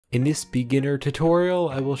In this beginner tutorial,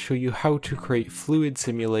 I will show you how to create fluid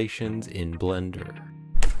simulations in Blender.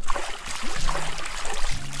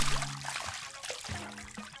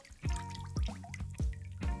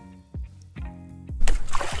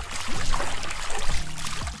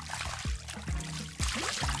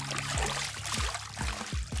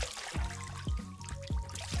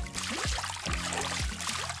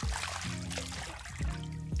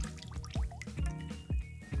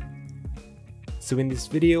 So in this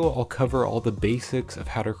video, I'll cover all the basics of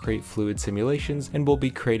how to create fluid simulations, and we'll be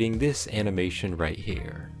creating this animation right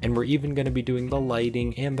here. And we're even going to be doing the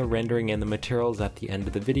lighting and the rendering and the materials at the end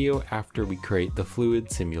of the video after we create the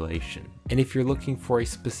fluid simulation. And if you're looking for a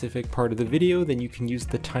specific part of the video, then you can use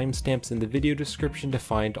the timestamps in the video description to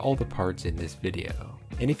find all the parts in this video.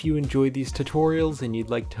 And if you enjoy these tutorials and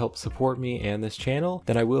you'd like to help support me and this channel,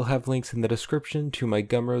 then I will have links in the description to my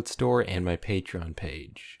Gumroad store and my Patreon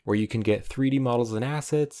page, where you can get 3D models and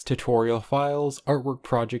assets, tutorial files, artwork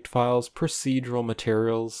project files, procedural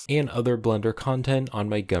materials, and other Blender content on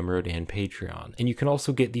my Gumroad and Patreon. And you can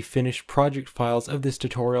also get the finished project files of this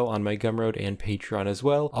tutorial on my Gumroad and Patreon as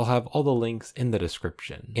well. I'll have all the links in the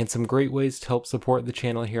description. And some great ways to help support the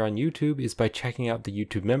channel here on YouTube is by checking out the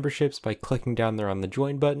YouTube memberships by clicking down there on the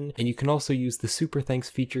join button, and you can also use the super thanks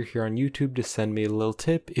feature here on YouTube to send me a little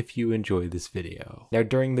tip if you enjoy this video. Now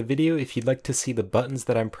during the video, if you'd like to see the buttons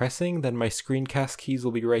that I'm pressing, then my screencast keys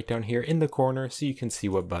will be right down here in the corner so you can see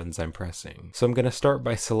what buttons I'm pressing. So I'm going to start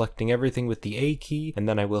by selecting everything with the A key, and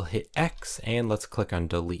then I will hit X, and let's click on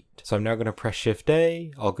delete. So I'm now going to press Shift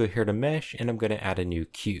A, I'll go here to mesh, and I'm going to add a new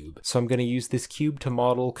cube. So I'm going to use this cube to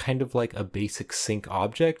model kind of like a basic sink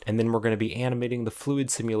object, and then we're going to be animating the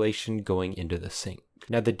fluid simulation going into the sink.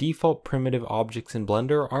 Now the default primitive objects in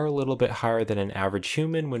Blender are a little bit higher than an average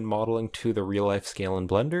human when modeling to the real life scale in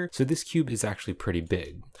Blender, so this cube is actually pretty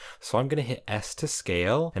big. So I'm going to hit S to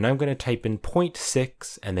scale, and I'm going to type in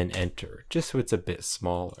 0.6 and then enter, just so it's a bit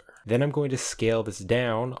smaller. Then I'm going to scale this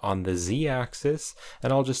down on the Z axis,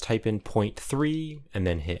 and I'll just type in 0.3 and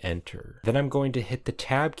then hit enter. Then I'm going to hit the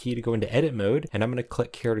tab key to go into edit mode, and I'm going to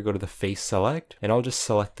click here to go to the face select, and I'll just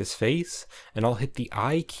select this face, and I'll hit the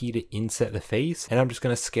I key to inset the face, and I'm just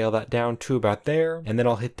going to scale that down to about there, and then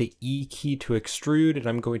I'll hit the E key to extrude, and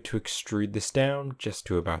I'm going to extrude this down just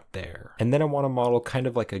to about there. And then I want to model kind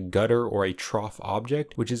of like a gutter or a trough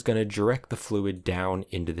object, which is going to direct the fluid down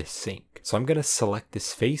into the sink. So I'm going to select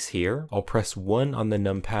this face here. I'll press 1 on the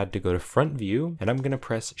numpad to go to front view, and I'm going to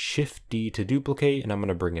press Shift D to duplicate, and I'm going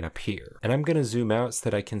to bring it up here. And I'm going to zoom out so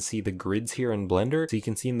that I can see the grids here in Blender. So you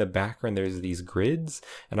can see in the background there's these grids,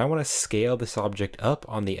 and I want to scale this object up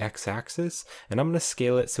on the X axis, and I'm going to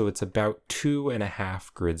scale it so it's about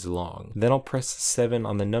 2.5 grids long. Then I'll press 7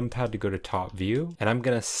 on the numpad to go to top view, and I'm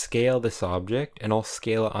going to scale this object, and I'll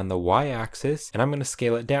scale it on the Y axis, and I'm going to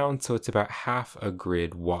scale it down so it's about half a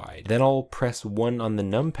grid wide. Then I'll press 1 on the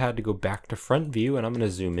numpad to go back to front view, and I'm going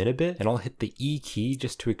to zoom in a bit, and I'll hit the E key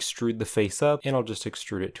just to extrude the face up, and I'll just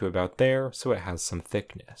extrude it to about there so it has some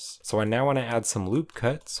thickness. So I now want to add some loop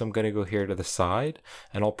cuts, so I'm going to go here to the side,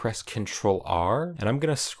 and I'll press Ctrl R, and I'm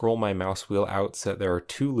going to scroll my mouse wheel out so that there are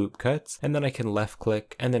 2 loop cuts, and then I can left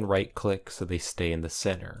click and then right click so they stay in the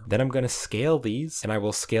center. Then I'm going to scale these, and I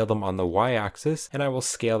will scale them on the Y axis, and I will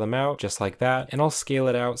scale them out just like that, and I'll scale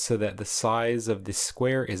it out so that the size of this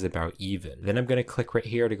square is about even. Then I'm going to click right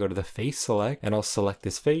here to go to the face select, and I'll select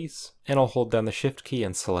this face, and I'll hold down the Shift key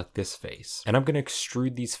and select this face. And I'm going to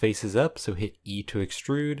extrude these faces up, so hit E to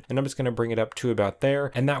extrude, and I'm just going to bring it up to about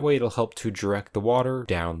there, and that way it'll help to direct the water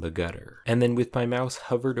down the gutter. And then with my mouse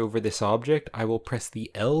hovered over this object, I will press the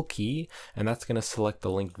L key, and that's going to select the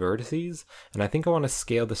linked vertices, and I think I want to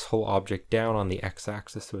scale this whole object down on the X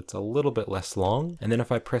axis so it's a little bit less long. And then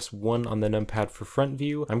if I press 1 on the numpad for front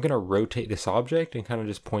view, I'm going to rotate this object and kind of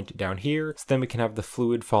just point it down here, so then we can have the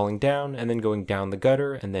fluid falling down and then going down the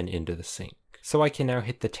gutter and then into the sink. So I can now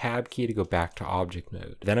hit the tab key to go back to object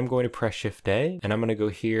mode. Then I'm going to press Shift A, and I'm going to go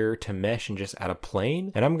here to mesh and just add a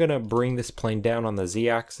plane, and I'm going to bring this plane down on the Z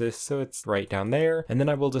axis so it's right down there, and then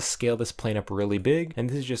I will just scale this plane up really big, and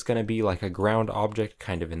this is just going to be like a ground object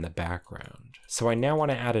kind of in the background. So I now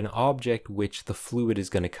want to add an object which the fluid is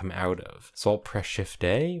going to come out of. So I'll press Shift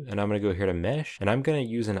A, and I'm going to go here to mesh, and I'm going to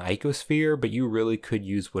use an icosphere, but you really could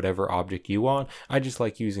use whatever object you want. I just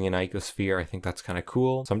like using an icosphere. I think that's kind of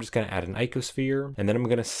cool. So I'm just going to add an icosphere, and then I'm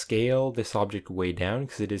going to scale this object way down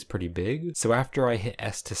because it is pretty big. So after I hit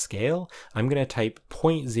S to scale, I'm going to type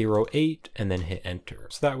 0.08 and then hit enter.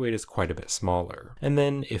 So that way it is quite a bit smaller. And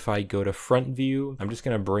then if I go to front view, I'm just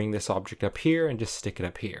going to bring this object up here and just stick it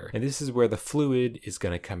up here. And this is where the fluid fluid is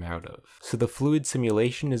going to come out of. So the fluid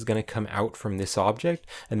simulation is going to come out from this object,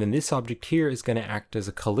 and then this object here is going to act as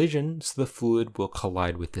a collision, so the fluid will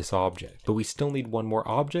collide with this object. But we still need one more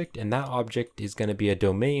object, and that object is going to be a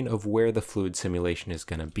domain of where the fluid simulation is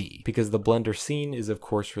going to be. Because the Blender scene is of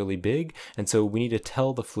course really big, and so we need to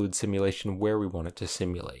tell the fluid simulation where we want it to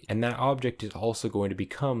simulate. And that object is also going to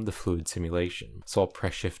become the fluid simulation. So I'll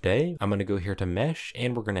press Shift A, I'm going to go here to Mesh,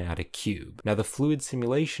 and we're going to add a cube. Now the fluid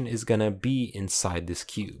simulation is going to be inside this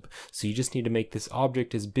cube. So you just need to make this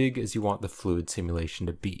object as big as you want the fluid simulation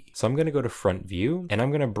to be. So I'm going to go to Front View, and I'm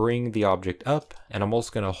going to bring the object up, and I'm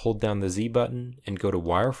also going to hold down the Z button and go to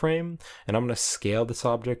Wireframe, and I'm going to scale this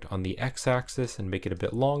object on the X-axis and make it a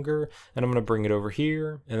bit longer, and I'm going to bring it over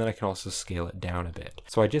here, and then I can also scale it down a bit.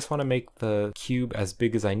 So I just want to make the cube as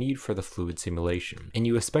big as I need for the fluid simulation. And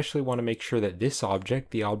you especially want to make sure that this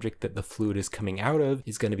object, the object that the fluid is coming out of,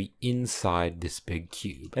 is going to be inside this big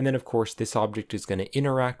cube. And then of course this object is going to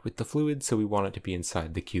interact with the fluid, so we want it to be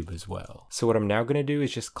inside the cube as well. So what I'm now going to do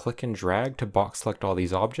is just click and drag to box select all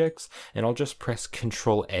these objects, and I'll just press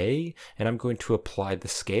Ctrl A, and I'm going to apply the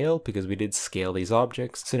scale because we did scale these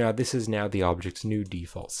objects. So now this is now the object's new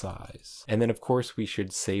default size. And then of course we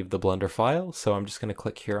should save the Blender file, so I'm just going to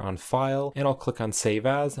click here on File, and I'll click on Save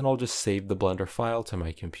As, and I'll just save the Blender file to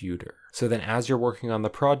my computer. So then as you're working on the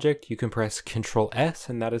project, you can press Ctrl S,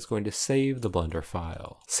 and that is going to save the Blender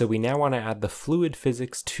file. So we now want to add the fluid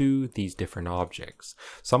physics to these different objects.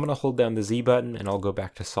 So I'm going to hold down the Z button, and I'll go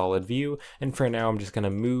back to solid view, and for now I'm just going to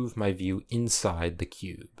move my view inside the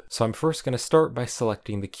cube. So I'm first going to start by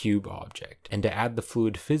selecting the cube object, and to add the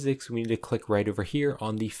fluid physics we need to click right over here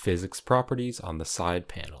on the physics properties on the side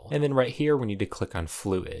panel, and then right here we need to click on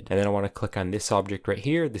fluid, and then I want to click on this object right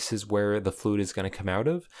here. This is where the fluid is going to come out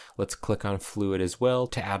of. Let's click on fluid as well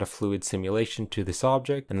to add a fluid simulation to this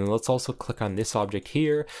object, and then let's also click on this object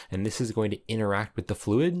here, and this is going to interact with the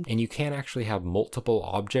fluid. And you can actually have multiple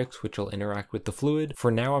objects which will interact with the fluid.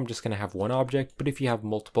 For now I'm just going to have one object, but if you have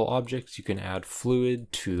multiple objects you can add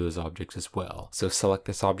fluid to those objects as well. So select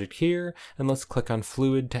this object here, and let's click on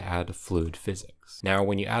fluid to add fluid physics. Now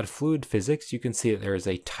when you add fluid physics, you can see that there is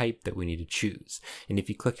a type that we need to choose. And if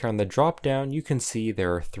you click here on the drop down, you can see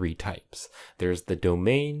there are three types. There's the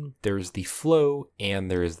domain, there's the flow,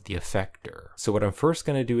 and there is the effector. So what I'm first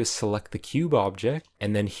going to do is select the cube object,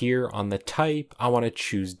 and then here on the type, I want to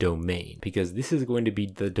choose domain, because this is going to be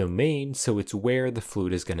the domain, so it's where the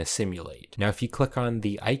fluid is going to simulate. Now if you click on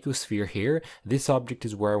the icosphere here, this object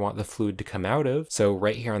is where I want the fluid to come out of. So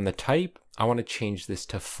right here on the type, I want to change this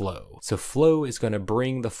to flow. So flow is going to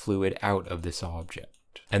bring the fluid out of this object.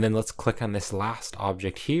 And then let's click on this last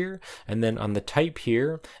object here, and then on the type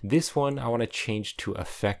here, this one I want to change to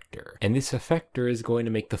effector. And this effector is going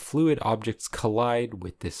to make the fluid objects collide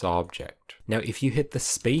with this object. Now if you hit the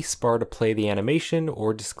space bar to play the animation,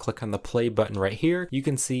 or just click on the play button right here, you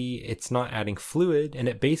can see it's not adding fluid, and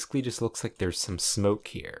it basically just looks like there's some smoke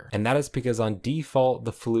here. And that is because on default,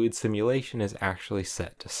 the fluid simulation is actually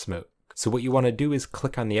set to smoke. So what you want to do is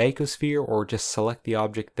click on the icosphere, or just select the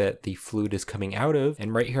object that the fluid is coming out of,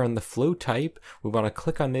 and right here on the flow type, we want to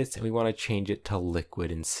click on this and we want to change it to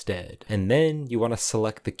liquid instead. And then you want to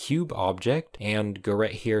select the cube object and go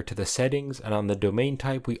right here to the settings, and on the domain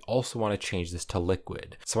type we also want to change this to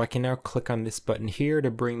liquid. So I can now click on this button here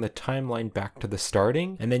to bring the timeline back to the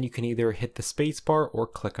starting, and then you can either hit the space bar or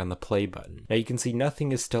click on the play button. Now you can see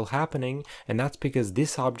nothing is still happening, and that's because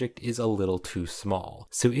this object is a little too small.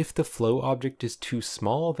 So if the flow object is too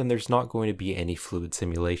small, then there's not going to be any fluid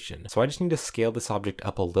simulation. So I just need to scale this object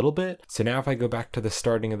up a little bit. So now if I go back to the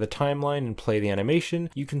starting of the timeline and play the animation,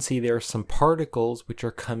 you can see there are some particles which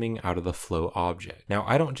are coming out of the flow object. Now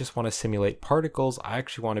I don't just want to simulate particles, I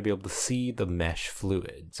actually want to be able to see the mesh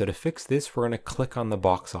fluid. So to fix this, we're going to click on the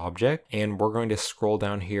box object, and we're going to scroll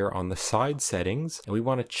down here on the side settings, and we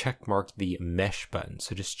want to check mark the mesh button.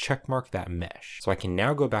 So just check mark that mesh. So I can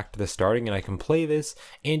now go back to the starting and I can play this,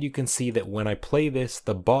 and you can see that when I play this,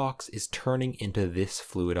 the box is turning into this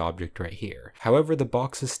fluid object right here. However, the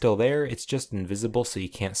box is still there, it's just invisible so you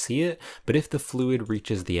can't see it, but if the fluid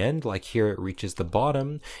reaches the end, like here it reaches the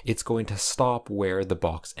bottom, it's going to stop where the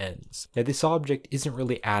box ends. Now this object isn't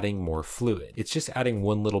really adding more fluid, it's just adding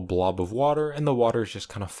one little blob of water, and the water is just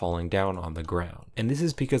kind of falling down on the ground. And this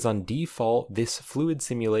is because on default, this fluid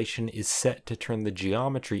simulation is set to turn the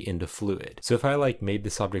geometry into fluid. So if I made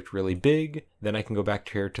this object really big, then I can go back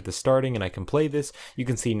here to the starting and I can play this. You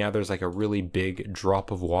can see now there's like a really big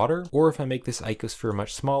drop of water. Or if I make this icosphere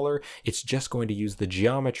much smaller, it's just going to use the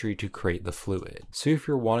geometry to create the fluid. So if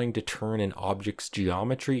you're wanting to turn an object's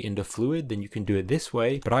geometry into fluid, then you can do it this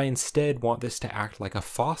way, but I instead want this to act like a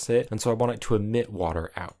faucet, and so I want it to emit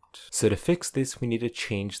water out. So to fix this, we need to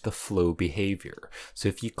change the flow behavior. So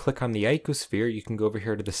if you click on the icosphere, you can go over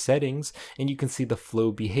here to the settings and you can see the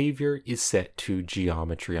flow behavior is set to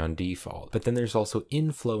geometry on default. But then there's also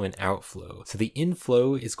inflow and outflow. So the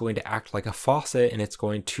inflow is going to act like a faucet and it's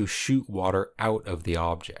going to shoot water out of the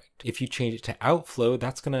object. If you change it to outflow,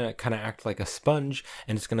 that's going to kind of act like a sponge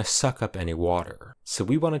and it's going to suck up any water. So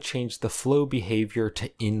we want to change the flow behavior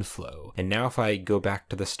to inflow. And now if I go back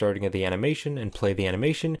to the starting of the animation and play the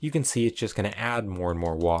animation, you can see it's just going to add more and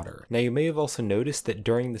more water. Now you may have also noticed that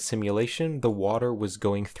during the simulation, the water was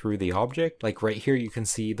going through the object. Like right here, you can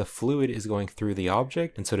see the fluid is going through the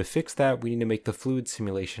object. And so to fix that, we need to make the fluid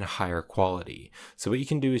simulation higher quality. So what you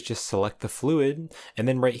can do is just select the fluid, and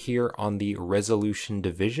then right here on the resolution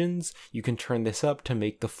division, you can turn this up to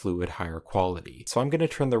make the fluid higher quality. So I'm going to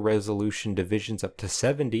turn the resolution divisions up to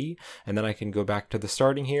 70, and then I can go back to the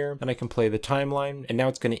starting here, and I can play the timeline, and now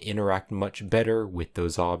it's going to interact much better with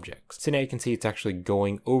those objects. So now you can see it's actually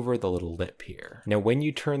going over the little lip here. Now when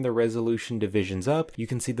you turn the resolution divisions up, you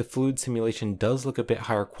can see the fluid simulation does look a bit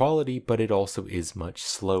higher quality, but it also is much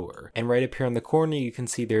slower. And right up here in the corner, you can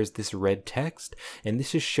see there's this red text, and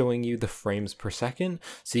this is showing you the frames per second.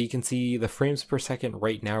 So you can see the frames per second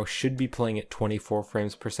right now should be playing at 24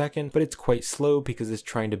 frames per second, but it's quite slow because it's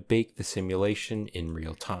trying to bake the simulation in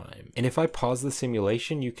real time. And if I pause the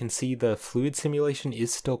simulation, you can see the fluid simulation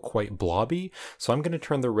is still quite blobby. So I'm going to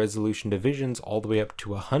turn the resolution divisions all the way up to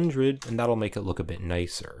 100, and that'll make it look a bit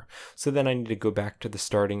nicer. So then I need to go back to the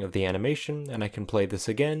starting of the animation, and I can play this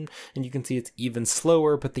again, and you can see it's even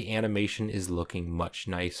slower, but the animation is looking much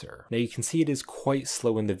nicer. Now you can see it is quite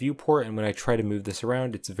slow in the viewport, and when I try to move this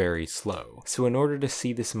around, it's very slow. So in order to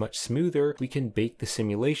see this much smoother, we can bake the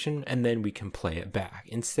simulation and then we can play it back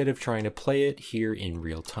instead of trying to play it here in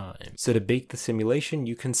real time. So to bake the simulation,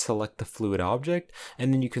 you can select the fluid object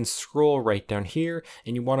and then you can scroll right down here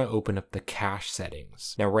and you want to open up the cache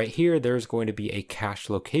settings. Now right here, there's going to be a cache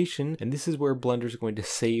location, and this is where Blender is going to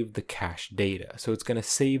save the cache data. So it's going to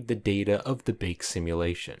save the data of the bake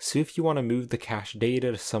simulation. So if you want to move the cache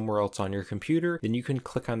data to somewhere else on your computer, then you can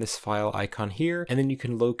click on this file icon here, and then you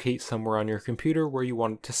can locate somewhere on your computer where you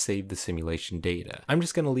want it to save the simulation data. I'm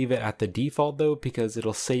just going to leave it at the default though, because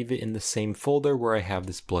it'll save it in the same folder where I have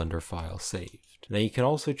this Blender file saved. Now you can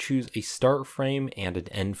also choose a start frame and an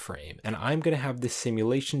end frame, and I'm going to have this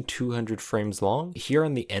simulation 200 frames long. Here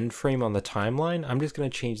on the end frame on the timeline, I'm just going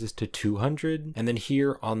to change this to 200, and then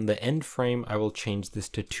here on the end frame, I will change this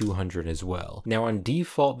to 200 as well. Now on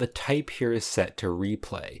default, the type here is set to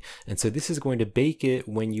replay, and so this is going to bake it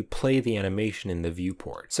when you play the animation in the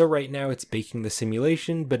viewport. So right now it's baking the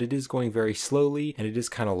simulation, but it is going very slowly, and it is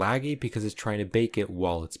kind of laggy because it's trying to bake it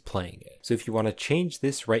while it's playing it. So if you want to change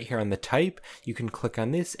this right here on the type, you can click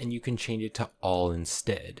on this and you can change it to all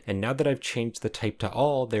instead. And now that I've changed the type to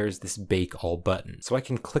all, there's this bake all button. So I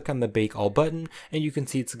can click on the bake all button and you can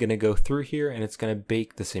see it's going to go through here and it's going to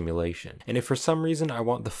bake the simulation. And if for some reason I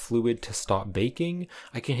want the fluid to stop baking,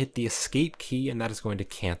 I can hit the escape key and that is going to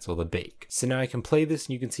cancel the bake. So now I can play this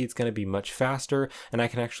and you can see it's going to be much faster, and I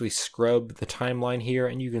can actually scrub the timeline here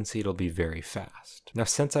and you can see it'll be very fast. Now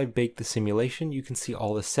since I've baked the simulation, you can see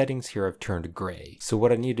all the settings here have turned gray. So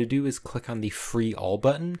what I need to do is click on the free all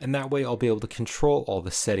button, and that way I'll be able to control all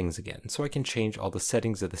the settings again, so I can change all the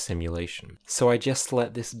settings of the simulation. So I just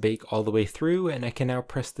let this bake all the way through, and I can now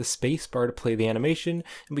press the space bar to play the animation,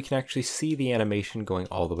 and we can actually see the animation going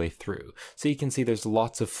all the way through. So you can see there's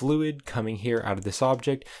lots of fluid coming here out of this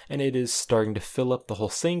object, and it is starting to fill up the whole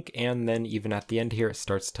sink, and then even at the end here it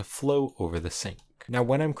starts to flow over the sink. Now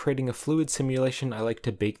when I'm creating a fluid simulation, I like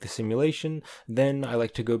to bake the simulation, then I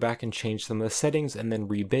like to go back and change some of the settings and then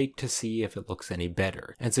rebake to see if it looks any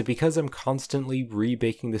better. And so because I'm constantly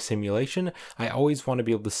rebaking the simulation, I always want to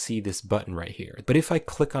be able to see this button right here. But if I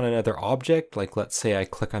click on another object, like let's say I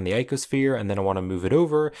click on the icosphere and then I want to move it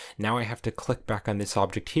over, now I have to click back on this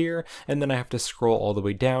object here, and then I have to scroll all the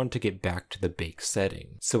way down to get back to the bake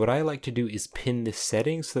setting. So what I like to do is pin this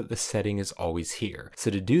setting so that the setting is always here.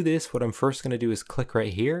 So to do this, what I'm first going to do is click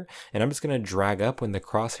right here, and I'm just going to drag up when the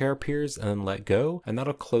crosshair appears and then let go, and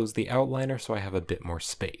that'll close the outliner so I have a bit more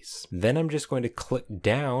space. Then I'm just going to click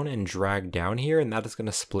down and drag down here, and that is going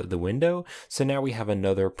to split the window. So now we have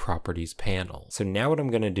another properties panel. So now what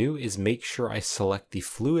I'm going to do is make sure I select the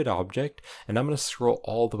fluid object, and I'm going to scroll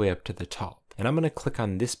all the way up to the top. And I'm going to click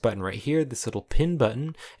on this button right here, this little pin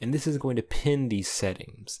button, and this is going to pin these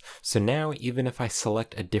settings. So now even if I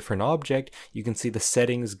select a different object, you can see the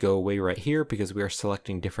settings go away right here because we are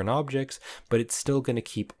selecting different objects, but it's still going to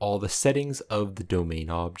keep all the settings of the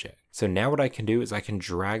domain object. So now what I can do is I can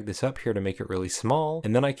drag this up here to make it really small,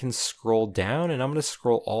 and then I can scroll down, and I'm going to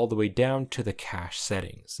scroll all the way down to the cache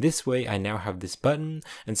settings. This way I now have this button,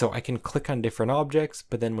 and so I can click on different objects,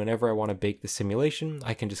 but then whenever I want to bake the simulation,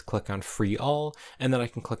 I can just click on free all, and then I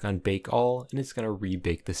can click on bake all, and it's going to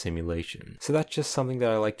rebake the simulation. So that's just something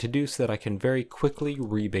that I like to do so that I can very quickly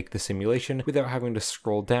rebake the simulation without having to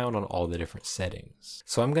scroll down on all the different settings.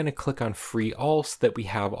 So I'm going to click on free all so that we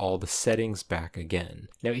have all the settings back again.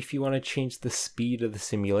 Now if you want to change the speed of the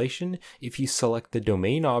simulation, if you select the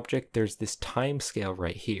domain object, there's this time scale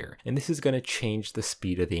right here, and this is going to change the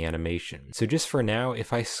speed of the animation. So just for now,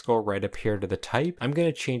 if I scroll right up here to the type, I'm going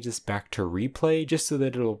to change this back to replay just so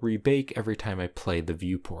that it'll rebake every time I play the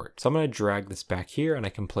viewport. So I'm going to drag this back here and I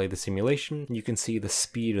can play the simulation, and you can see the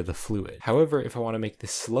speed of the fluid. However, if I want to make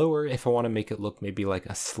this slower, if I want to make it look maybe like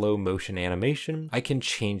a slow motion animation, I can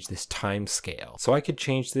change this time scale. So I could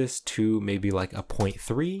change this to maybe like a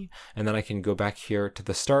 0.3, and then I can go back here to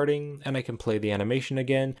the starting and I can play the animation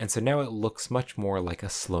again, and so now it looks much more like a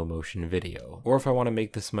slow motion video. Or if I want to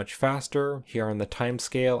make this much faster, here on the time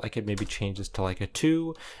scale, I could maybe change this to like a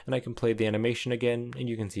 2, and I can play the animation again, and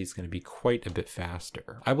you can see it's going to be quite a bit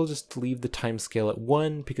faster. I will just leave the time scale at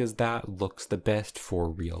 1 because that looks the best for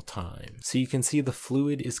real time. So you can see the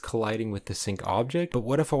fluid is colliding with the sink object, but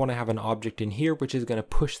what if I want to have an object in here which is going to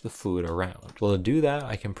push the fluid around? Well, to do that,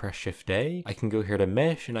 I can press Shift A, I can go here to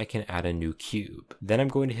mesh, and I can add a new cube. Then I'm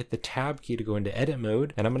going to hit the tab key to go into edit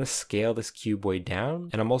mode, and I'm going to scale this cube way down,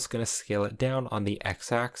 and I'm also going to scale it down on the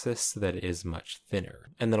x-axis so that it is much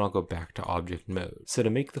thinner. And then I'll go back to object mode. So to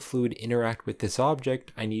make the fluid interact with this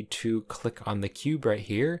object, I need to click on the cube right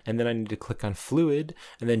here, and then I need to click on fluid,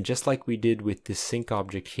 and then just like we did with this sink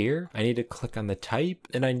object here, I need to click on the type,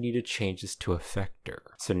 and I need to change this to effector.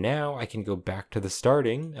 So now I can go back to the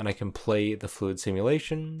starting, and I can play the fluid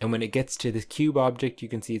simulation, and when it gets to the cube object, you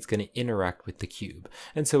can see it's going to interact with the cube.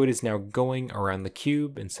 And so it is now going around the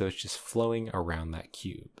cube, and so it's just flowing around that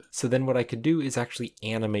cube. So then what I could do is actually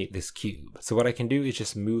animate this cube. So what I can do is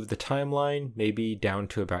just move the timeline maybe down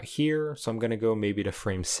to about here. So I'm going to go maybe to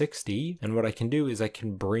frame 60, and what I can do is I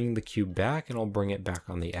can bring the cube back, and I'll bring it back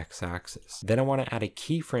on the x-axis. Then I want to add a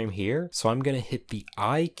keyframe here, so I'm going to hit the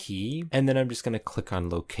I key, and then I'm just going to click on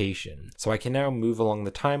location. So I can now move along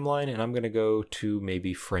the timeline, and I'm going to go to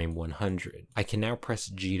maybe frame 100. I can now press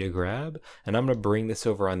G to grab, and I'm going to bring this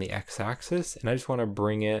over on the x-axis, and I just want to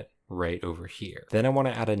bring it right over here. Then I want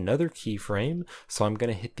to add another keyframe, so I'm going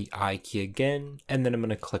to hit the I key again, and then I'm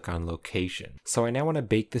going to click on location. So I now want to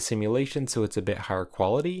bake the simulation so it's a bit higher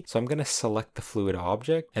quality, so I'm going to select the fluid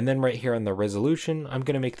object, and then right here on the resolution, I'm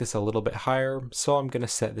going to make this a little bit higher, so I'm going to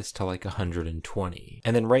set this to like 120.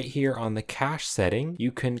 And then right here on the cache setting,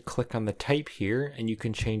 you can click on the type here, and you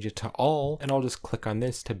can change it to all, and I'll just click on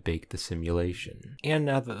this to bake the simulation. And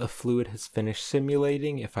now that the fluid has finished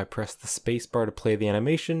simulating, if I press the spacebar to play the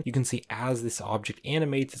animation, you can see as this object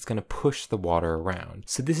animates, it's going to push the water around.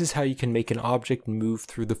 So this is how you can make an object move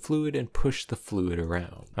through the fluid and push the fluid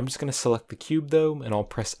around. I'm just going to select the cube though, and I'll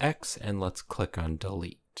press X, and let's click on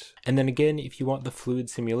delete. And then again, if you want the fluid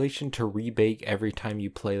simulation to rebake every time you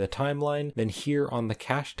play the timeline, then here on the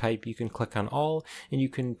cache type, you can click on all, and you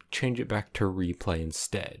can change it back to replay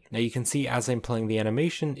instead. Now you can see as I'm playing the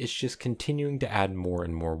animation, it's just continuing to add more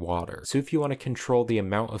and more water. So if you want to control the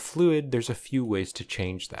amount of fluid, there's a few ways to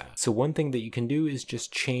change that. So one thing that you can do is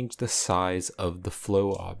just change the size of the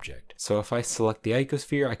flow object. So if I select the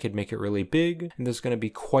icosphere, I could make it really big, and there's going to be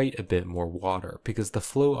quite a bit more water because the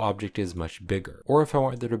flow object is much bigger. Or if I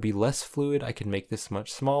want there to be less fluid, I can make this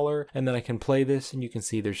much smaller, and then I can play this, and you can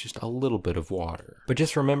see there's just a little bit of water. But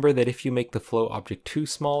just remember that if you make the flow object too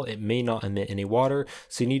small, it may not emit any water,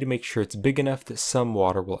 so you need to make sure it's big enough that some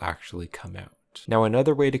water will actually come out. Now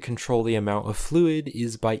another way to control the amount of fluid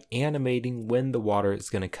is by animating when the water is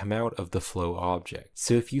going to come out of the flow object.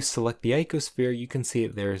 So if you select the icosphere, you can see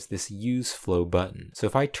that there's this use flow button. So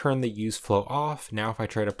if I turn the use flow off, now if I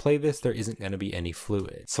try to play this, there isn't going to be any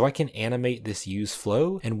fluid. So I can animate this use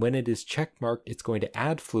flow, and when it is checkmarked, it's going to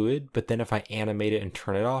add fluid, but then if I animate it and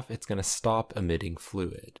turn it off, it's going to stop emitting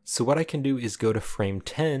fluid. So what I can do is go to frame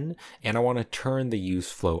 10, and I want to turn the use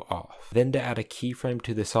flow off. Then to add a keyframe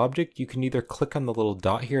to this object, you can either click on the little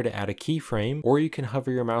dot here to add a keyframe, or you can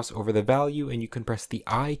hover your mouse over the value and you can press the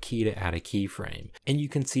I key to add a keyframe. And you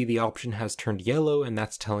can see the option has turned yellow, and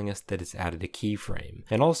that's telling us that it's added a keyframe.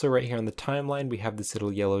 And also right here on the timeline, we have this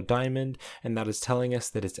little yellow diamond, and that is telling us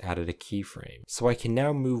that it's added a keyframe. So I can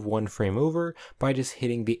now move one frame over by just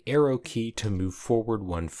hitting the arrow key to move forward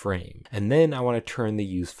one frame. And then I want to turn the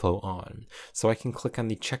use flow on. So I can click on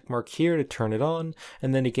the check mark here to turn it on,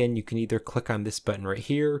 and then again you can either click on this button right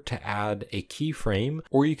here to add a keyframe,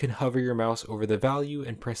 or you can hover your mouse over the value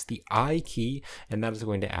and press the I key, and that is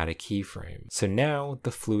going to add a keyframe. So now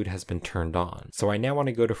the fluid has been turned on. So I now want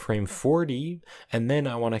to go to frame 40, and then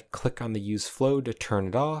I want to click on the use flow to turn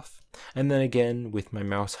it off. And then again, with my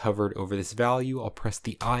mouse hovered over this value, I'll press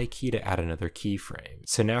the I key to add another keyframe.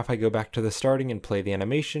 So now if I go back to the starting and play the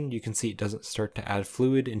animation, you can see it doesn't start to add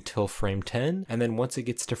fluid until frame 10. And then once it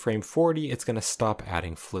gets to frame 40, it's going to stop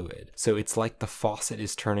adding fluid. So it's like the faucet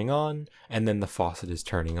is turning on and then the faucet is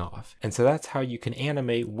turning off. And so that's how you can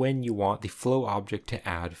animate when you want the flow object to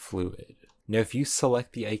add fluid. Now if you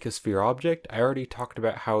select the icosphere object, I already talked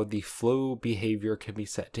about how the flow behavior can be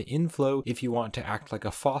set to inflow if you want to act like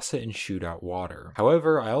a faucet and shoot out water.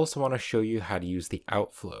 However, I also want to show you how to use the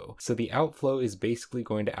outflow. So the outflow is basically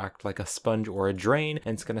going to act like a sponge or a drain,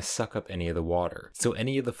 and it's going to suck up any of the water. So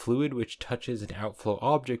any of the fluid which touches an outflow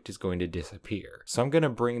object is going to disappear. So I'm going to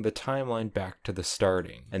bring the timeline back to the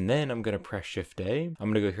starting, and then I'm going to press Shift A.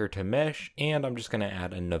 I'm going to go here to mesh, and I'm just going to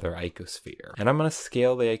add another icosphere. And I'm going to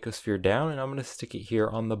scale the icosphere down, and I'm going to stick it here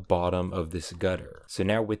on the bottom of this gutter. So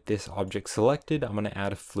now with this object selected, I'm going to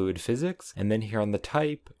add a fluid physics, and then here on the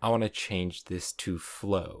type, I want to change this to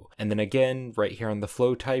flow. And then again, right here on the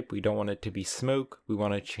flow type, we don't want it to be smoke, we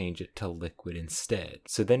want to change it to liquid instead.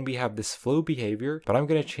 So then we have this flow behavior, but I'm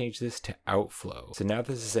going to change this to outflow. So now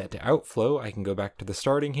this is set to outflow, I can go back to the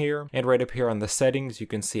starting here, and right up here on the settings, you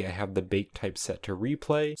can see I have the bake type set to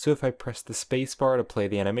replay. So if I press the space bar to play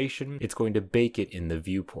the animation, it's going to bake it in the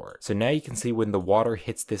viewport. So now you can see when the water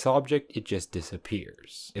hits this object, it just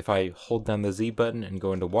disappears. If I hold down the Z button and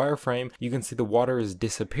go into wireframe, you can see the water is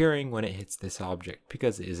disappearing when it hits this object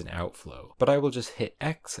because it is an outflow. But I will just hit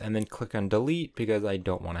X and then click on delete because I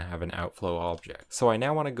don't want to have an outflow object. So I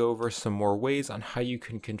now want to go over some more ways on how you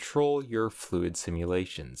can control your fluid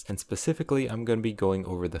simulations. And specifically, I'm going to be going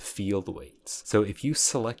over the field weights. So if you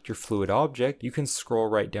select your fluid object, you can scroll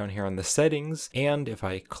right down here on the settings, and if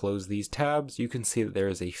I close these tabs, you can see that there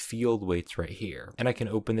is a field weights right here. And I can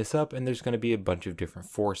open this up and there's going to be a bunch of different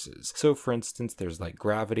forces. So for instance, there's like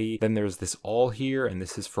gravity, then there's this all here, and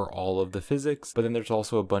this is for all of the physics, but then there's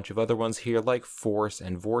also a bunch of other ones here like force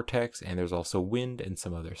and vortex, and there's also wind and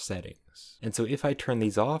some other settings. And so if I turn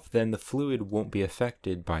these off, then the fluid won't be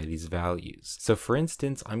affected by these values. So for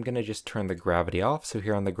instance, I'm going to just turn the gravity off. So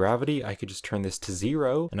here on the gravity, I could just turn this to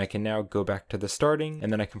 0, and I can now go back to the starting,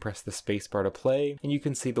 and then I can press the space bar to play, and you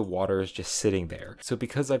can see the water is just sitting there. So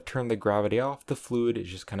because I've turned the gravity off, the fluid is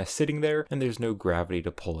just kind of sitting there, and there's no gravity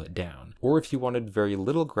to pull it down. Or if you wanted very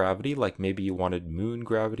little gravity, like maybe you wanted moon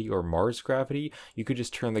gravity or Mars gravity, you could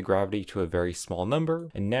just turn the gravity to a very small number,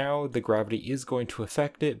 and now the gravity is going to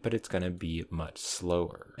affect it, but it's going to be much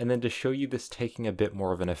slower. And then to show you this taking a bit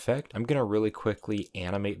more of an effect, I'm going to really quickly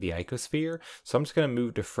animate the icosphere. So I'm just going to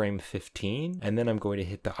move to frame 15, and then I'm going to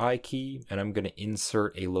hit the I key, and I'm going to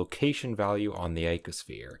insert a location value on the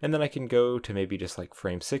icosphere. And then I can go to maybe just like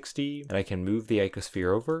frame 60, and I can move the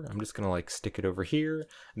icosphere over. I'm just going to like stick it over here,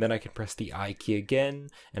 and then I can press the I key again,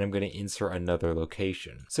 and I'm going to insert another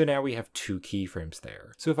location. So now we have 2 keyframes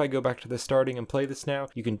there. So if I go back to the starting and play this now,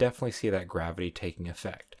 you can definitely see that gravity taking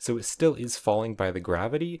effect. So it still is falling by the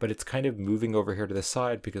gravity, but it's kind of moving over here to the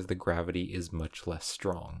side because the gravity is much less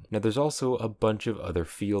strong. Now there's also a bunch of other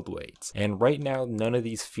field weights, and right now none of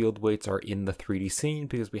these field weights are in the 3D scene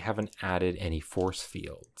because we haven't added any force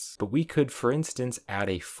fields. But we could, for instance, add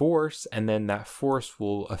a force, and then that force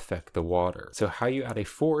will affect the water. So how you add a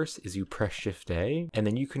force is you press Shift A, and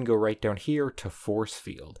then you can go right down here to force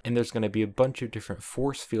field, and there's going to be a bunch of different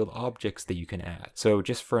force field objects that you can add. So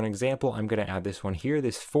just for an example, I'm going to add this one here,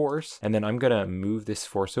 this force, and then I'm going to move this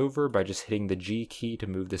force over by just hitting the G key to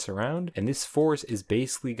move this around, and this force is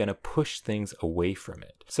basically going to push things away from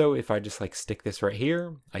it. So if I just like stick this right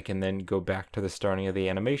here, I can then go back to the starting of the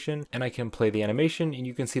animation, and I can play the animation, and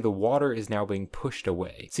you can see the water is now being pushed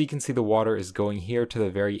away. So you can see the water is going here to the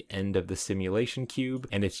very end of the simulation cube,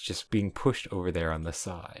 and it's just being pushed over there on the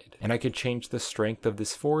side. And I could change the strength of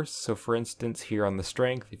this force. So for instance, here on the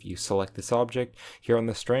strength, if you select this object, here on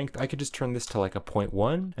the strength, I could just turn this to like a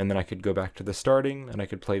 0.1, and then I could go back to the starting, and I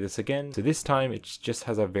could play this again. So this time it just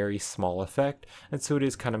has a very small effect, and so it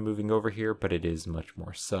is kind of moving over here, but it is much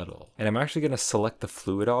more subtle. And I'm actually going to select the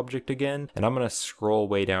fluid object again, and I'm going to scroll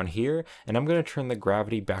way down here, and I'm going to turn the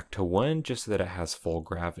gravity back to 1 just so that it has full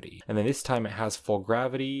gravity. And then this time it has full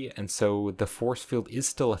gravity, and so the force field is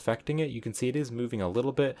still affecting it. You can see it is moving a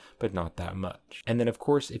little bit, but not that much. And then of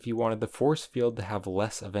course, if you wanted the force field to have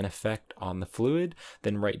less of an effect on the fluid,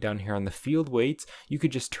 then right down here on the field weights, you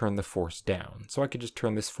could just turn the force down. So I could just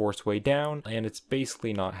turn this force way down, and it's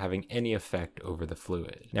basically not having any effect over the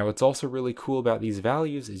fluid. Now what's also really cool about these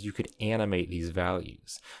values is you could animate these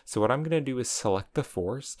values. So what I'm going to do is select the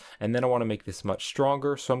force, and then I want to make this much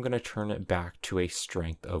stronger, so I'm going to turn it back to a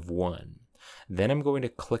strength of 1. Then I'm going to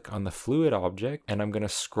click on the fluid object, and I'm going to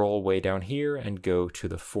scroll way down here and go to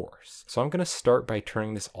the force. So I'm going to start by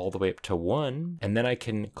turning this all the way up to 1, and then I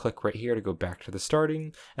can click right here to go back to the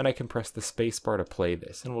starting, and I can press the spacebar to play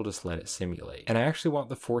this, and we'll just let it simulate. And I actually want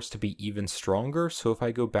the force to be even stronger, so if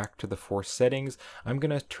I go back to the force settings, I'm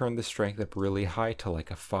going to turn the strength up really high to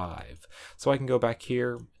like a 5. So I can go back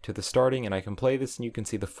here to the starting, and I can play this, and you can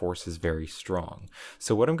see the force is very strong.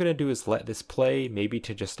 So what I'm going to do is let this play maybe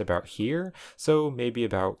to just about here, so maybe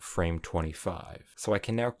about frame 25. So I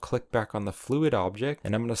can now click back on the fluid object,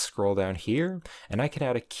 and I'm going to scroll down here, and I can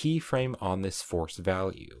add a keyframe on this force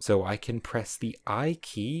value. So I can press the I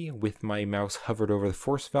key with my mouse hovered over the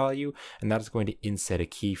force value, and that is going to inset a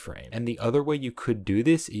keyframe. And the other way you could do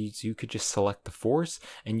this is you could just select the force,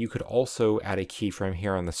 and you could also add a keyframe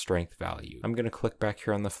here on the strength value. I'm going to click back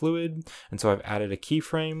here on the fluid, and so I've added a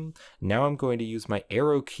keyframe. Now I'm going to use my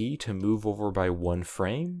arrow key to move over by 1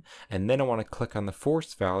 frame, and then I want to click on the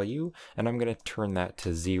force value, and I'm going to turn that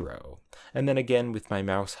to 0. And then again, with my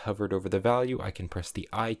mouse hovered over the value, I can press the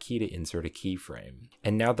I key to insert a keyframe.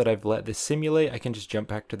 And now that I've let this simulate, I can just jump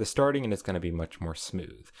back to the starting, and it's going to be much more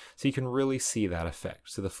smooth. So you can really see that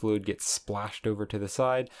effect. So the fluid gets splashed over to the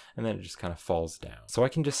side, and then it just kind of falls down. So I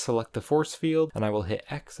can just select the force field, and I will hit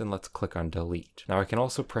X, and let's click on delete. Now I can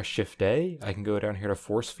also press Shift A. I can go down here to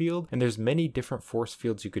force field, and there's many different force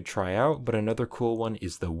fields you could try out, but another cool one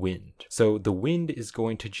is the wind. So the wind is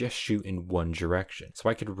going to just shoot in one direction. So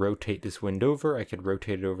I could rotate this wind over, I could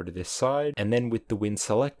rotate it over to this side, and then with the wind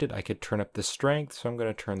selected, I could turn up the strength, so I'm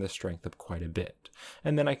going to turn the strength up quite a bit.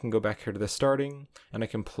 And then I can go back here to the starting, and I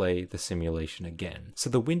can play the simulation again. So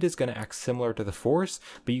the wind is going to act similar to the force,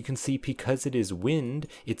 but you can see because it is wind,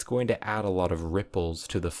 it's going to add a lot of ripples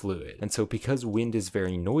to the fluid. And so because wind is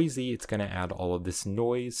very noisy, it's going to add all of this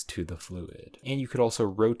noise to the fluid. And you could also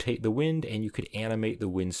rotate the wind, and you could animate the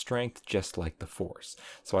wind strength just like the force.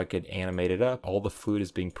 So I could animate it up, all the fluid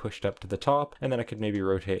is being pushed up to the top, and then I could maybe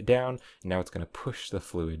rotate it down, and now it's going to push the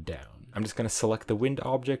fluid down. I'm just going to select the wind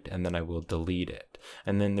object, and then I will delete it.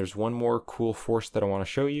 And then there's one more cool force that I want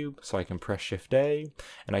to show you, so I can press Shift A,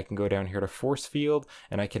 and I can go down here to force field,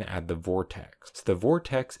 and I can add the vortex. So the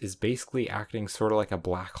vortex is basically acting sort of like a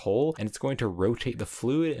black hole, and it's going to rotate the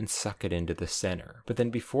fluid and suck it into the center. But then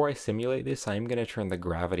before I simulate this, I'm going to turn the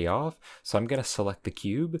gravity off, so I'm going to select the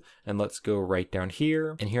cube, and let's go right down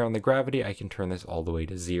here, and here on the gravity, I can turn this all the way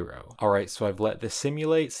to 0. Alright, so I've let this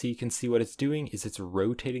simulate, so you can see what it's doing is it's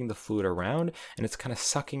rotating the fluid around, and it's kind of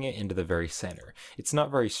sucking it into the very center. It's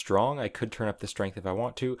not very strong, I could turn up the strength if I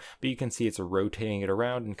want to, but you can see it's rotating it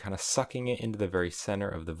around and kind of sucking it into the very center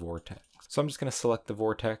of the vortex. So I'm just going to select the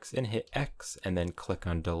vortex and hit X and then click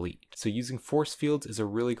on delete. So using force fields is a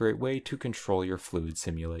really great way to control your fluid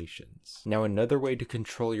simulations. Now another way to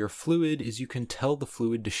control your fluid is you can tell the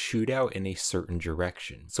fluid to shoot out in a certain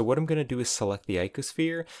direction. So what I'm going to do is select the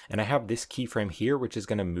icosphere, and I have this keyframe here which is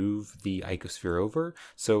going to move the icosphere over.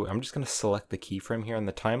 So I'm just going to select the keyframe here on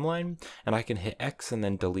the timeline, and I can hit X and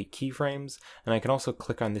then delete keyframes, and I can also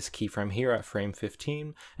click on this keyframe here at frame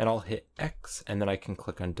 15, and I'll hit X and then I can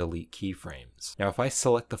click on delete keyframes. Now if I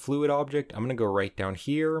select the fluid object, I'm going to go right down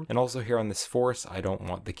here, and also here on this force, I don't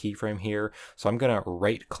want the keyframe here, so I'm going to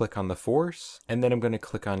right click on the force, and then I'm going to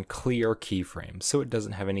click on clear keyframe, so it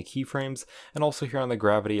doesn't have any keyframes, and also here on the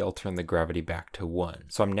gravity, I'll turn the gravity back to 1.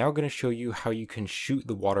 So I'm now going to show you how you can shoot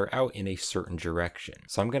the water out in a certain direction.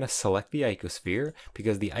 So I'm going to select the icosphere,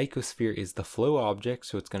 because the icosphere is the flow object,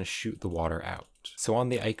 so it's going to shoot the water out. So on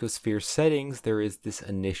the icosphere settings, there is this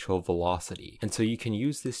initial velocity, and so you can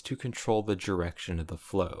use this to control the direction of the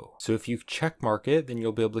flow. So if you checkmark it, then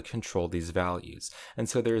you'll be able to control these values. And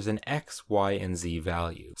so there's an X, Y, and Z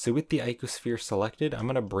value. So with the icosphere selected, I'm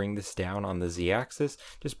going to bring this down on the Z axis,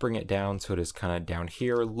 just bring it down so it is kind of down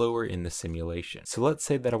here, lower in the simulation. So let's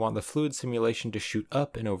say that I want the fluid simulation to shoot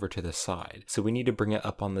up and over to the side. So we need to bring it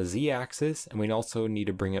up on the Z axis, and we also need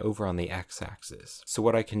to bring it over on the X axis. So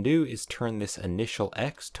what I can do is turn this initial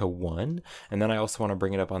X to 1, and then I also want to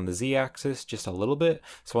bring it up on the Z axis just a little bit.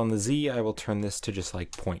 So on the Z, I will turn this to just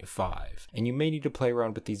like 0.5. And you may need to play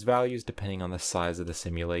around with these values depending on the size of the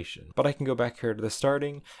simulation. But I can go back here to the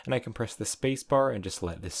starting, and I can press the space bar and just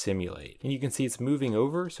let this simulate. And you can see it's moving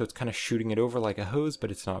over, so it's kind of shooting it over like a hose, but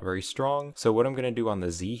it's not very strong. So what I'm going to do on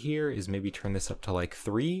the Z here is maybe turn this up to like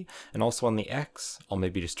 3, and also on the X, I'll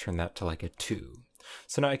maybe just turn that to like a 2.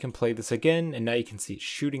 So now I can play this again, and now you can see it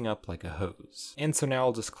shooting up like a hose. And so now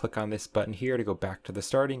I'll just click on this button here to go back to the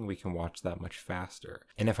starting. We can watch that much faster.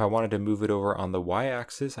 And if I wanted to move it over on the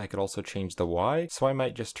y-axis, I could also change the y. So I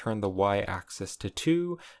might just turn the y-axis to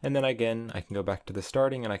 2, and then again, I can go back to the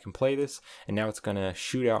starting and I can play this, and now it's gonna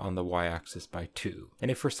shoot out on the y-axis by 2.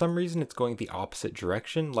 And if for some reason it's going the opposite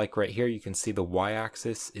direction, like right here, you can see the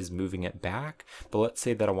y-axis is moving it back, but let's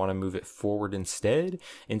say that I want to move it forward instead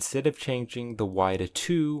of changing the y to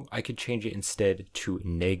 2, I could change it instead to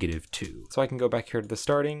 -2. So I can go back here to the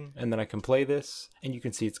starting, and then I can play this, and you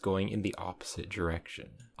can see it's going in the opposite direction.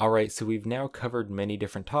 Alright, so we've now covered many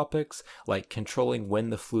different topics, like controlling when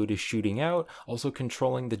the fluid is shooting out, also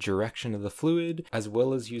controlling the direction of the fluid, as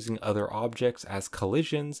well as using other objects as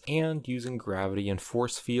collisions, and using gravity and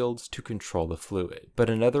force fields to control the fluid. But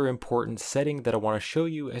another important setting that I want to show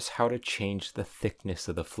you is how to change the thickness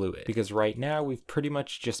of the fluid. Because right now we've pretty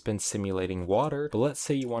much just been simulating water, but let's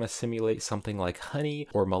say you want to simulate something like honey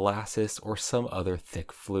or molasses or some other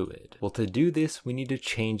thick fluid. Well, to do this, we need to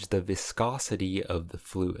change the viscosity of the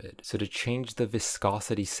fluid. So to change the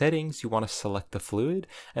viscosity settings, you want to select the fluid,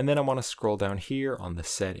 and then I want to scroll down here on the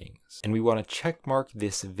settings. And we want to check mark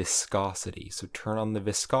this viscosity. So turn on the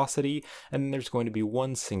viscosity, and then there's going to be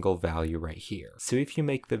one single value right here. So if you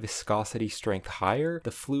make the viscosity strength higher,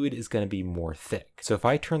 the fluid is going to be more thick. So if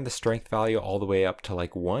I turn the strength value all the way up to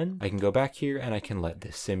like 1, I can go back here and I can let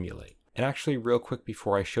this simulate. And actually, real quick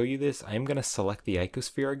before I show you this, I am going to select the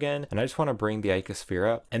icosphere again, and I just want to bring the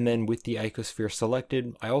icosphere up. And then with the icosphere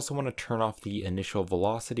selected, I also want to turn off the initial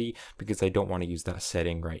velocity because I don't want to use that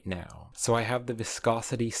setting right now. So I have the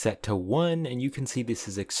viscosity set to 1, and you can see this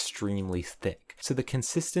is extremely thick. So the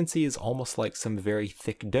consistency is almost like some very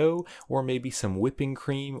thick dough, or maybe some whipping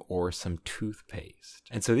cream or some toothpaste.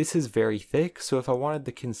 And so this is very thick, so if I wanted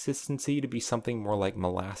the consistency to be something more like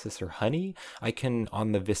molasses or honey, I can,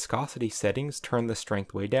 on the viscosity settings, turn the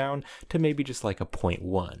strength way down to maybe just like a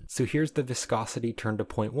 0.1. So here's the viscosity turned to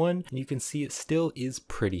 0.1, and you can see it still is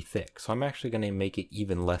pretty thick. So I'm actually going to make it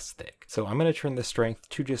even less thick. So I'm going to turn the strength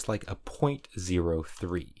to just like a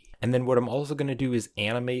 0.03. And then what I'm also going to do is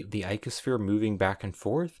animate the icosphere moving back and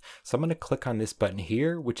forth. So I'm going to click on this button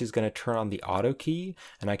here, which is going to turn on the auto key,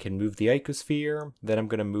 and I can move the icosphere. Then I'm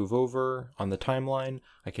going to move over on the timeline.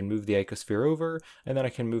 I can move the icosphere over, and then I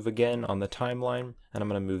can move again on the timeline, and I'm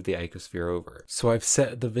going to move the icosphere over. So I've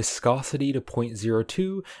set the viscosity to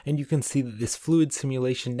 0.02, and you can see that this fluid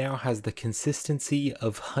simulation now has the consistency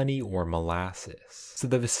of honey or molasses. So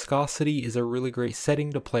the viscosity is a really great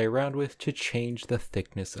setting to play around with to change the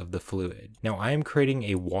thickness of the fluid. Now I am creating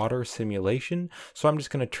a water simulation, so I'm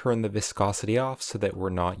just going to turn the viscosity off so that we're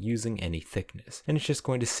not using any thickness, and it's just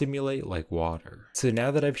going to simulate like water. So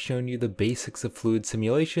now that I've shown you the basics of fluid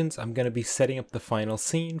simulations, I'm going to be setting up the final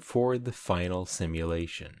scene for the final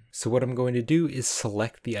simulation. So what I'm going to do is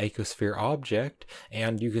select the icosphere object,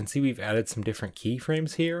 and you can see we've added some different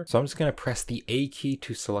keyframes here. So I'm just going to press the A key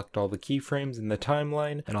to select all the keyframes in the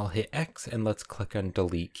timeline, and I'll hit X, and let's click on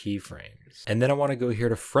delete keyframes. And then I want to go here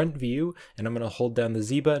to front view, and I'm going to hold down the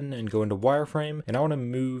Z button and go into wireframe, and I want to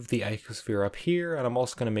move the icosphere up here, and I'm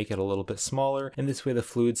also going to make it a little bit smaller, and this way the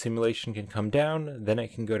fluid simulation can come down, then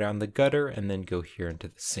it can go down the gutter, and then go here into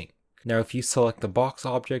the sink. Now if you select the box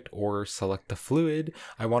object or select the fluid,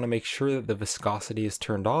 I want to make sure that the viscosity is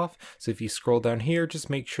turned off. So if you scroll down here, just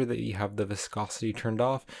make sure that you have the viscosity turned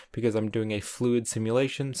off, because I'm doing a fluid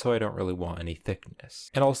simulation, so I don't really want any thickness.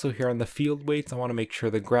 And also here on the field weights, I want to make sure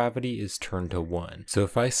the gravity is turned to 1. So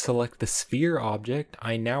if I select the sphere object,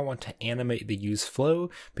 I now want to animate the use flow,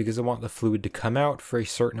 because I want the fluid to come out for a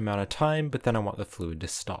certain amount of time, but then I want the fluid to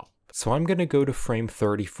stop. So I'm going to go to frame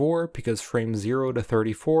 34, because frame 0 to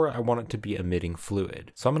 34, I want it to be emitting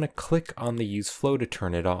fluid. So I'm going to click on the use flow to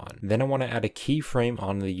turn it on. Then I want to add a keyframe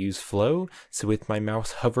on the use flow. So with my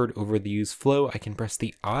mouse hovered over the use flow, I can press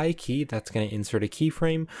the I key, that's going to insert a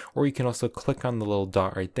keyframe, or you can also click on the little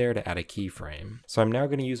dot right there to add a keyframe. So I'm now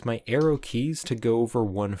going to use my arrow keys to go over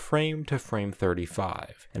one frame to frame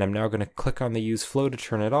 35. And I'm now going to click on the use flow to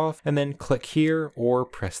turn it off, and then click here or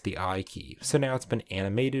press the I key. So now it's been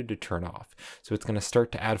animated to turn off. So it's going to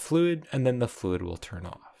start to add fluid, and then the fluid will turn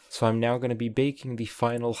off. So I'm now going to be baking the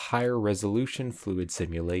final higher resolution fluid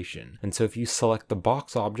simulation. And so if you select the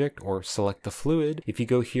box object or select the fluid, if you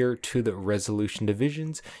go here to the resolution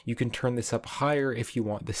divisions, you can turn this up higher if you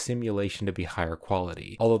want the simulation to be higher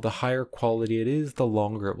quality. Although the higher quality it is, the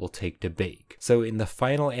longer it will take to bake. So in the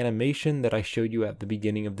final animation that I showed you at the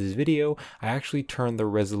beginning of this video, I actually turned the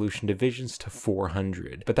resolution divisions to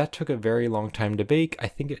 400. But that took a very long time to bake. I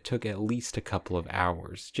think it took at least a couple of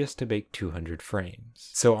hours just to bake 200 frames.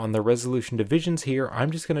 So on the resolution divisions here,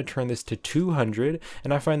 I'm just going to turn this to 200,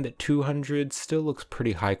 and I find that 200 still looks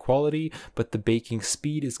pretty high quality, but the baking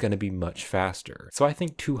speed is going to be much faster. So I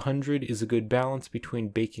think 200 is a good balance between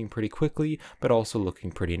baking pretty quickly, but also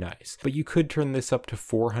looking pretty nice. But you could turn this up to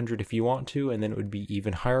 400 if you want to, and then it would be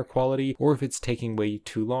even higher quality, or if it's taking way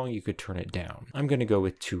too long, you could turn it down. I'm going to go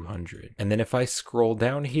with 200. And then if I scroll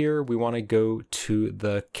down here, we want to go to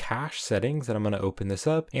the cache settings, and I'm going to open this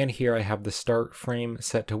up, and here I have the start frame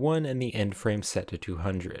set to 1 and the end frame set to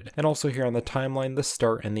 200. And also here on the timeline, the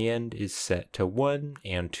start and the end is set to 1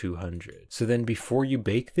 and 200. So then before you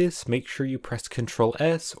bake this, make sure you press Ctrl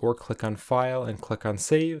S or click on File and click on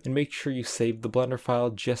Save, and make sure you save the Blender file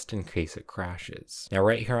just in case it crashes. Now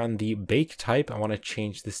right here on the bake type, I want to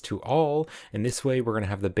change this to all, and this way we're going to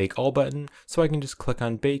have the bake all button, so I can just click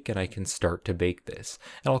on bake and I can start to bake this,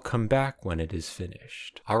 and I'll come back when it is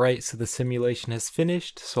finished. Alright, so the simulation has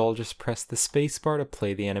finished, so I'll just press the spacebar to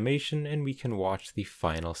play the animation and we can watch the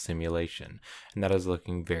final simulation, and that is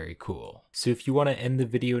looking very cool. So if you want to end the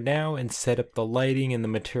video now and set up the lighting and the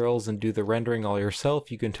materials and do the rendering all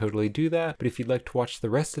yourself, you can totally do that, but if you'd like to watch the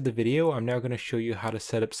rest of the video, I'm now going to show you how to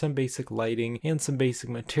set up some basic lighting and some basic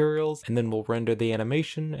materials, and then we'll render the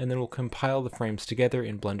animation, and then we'll compile the frames together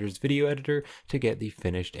in Blender's video editor to get the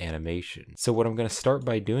finished animation. So what I'm going to start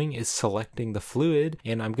by doing is selecting the fluid,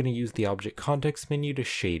 and I'm going to use the object context menu to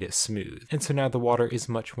shade it smooth. And so now the water is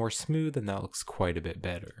much more smooth, and that looks quite a bit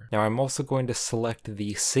better. Now I'm also going to select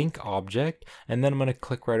the sink object, and then I'm going to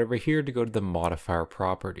click right over here to go to the modifier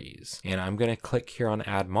properties. And I'm going to click here on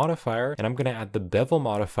add modifier, and I'm going to add the bevel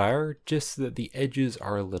modifier just so that the edges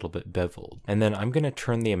are a little bit beveled. And then I'm going to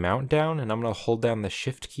turn the amount down, and I'm going to hold down the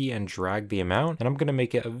shift key and drag the amount, and I'm going to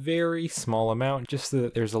make it a very small amount just so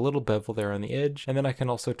that there's a little bevel there on the edge. And then I can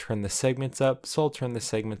also turn the segments up, so I'll turn the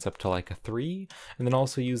segments up to like a 3, and then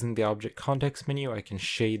also using the object context menu, I can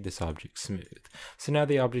shade this object smooth. So now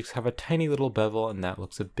the objects have a tiny little bevel, and that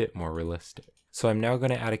looks a bit more realistic. So I'm now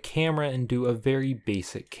going to add a camera and do a very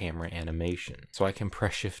basic camera animation. So I can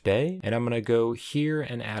press Shift A, and I'm going to go here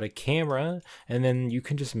and add a camera, and then you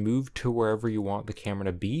can just move to wherever you want the camera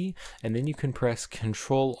to be, and then you can press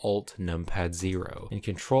Control Alt Numpad 0. And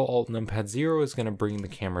Control Alt Numpad 0 is going to bring the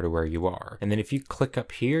camera to where you are. And then if you click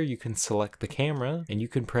up here, you can select the camera, and you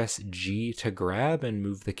can press G to grab and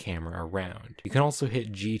move the camera around. You can also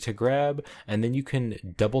hit G to grab, and then you can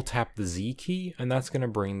double tap the Z key, and that's going to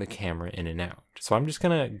bring the camera in and out. So I'm just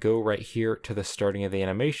going to go right here to the starting of the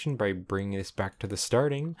animation by bringing this back to the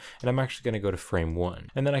starting, and I'm actually going to go to frame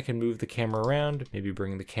 1. And then I can move the camera around, maybe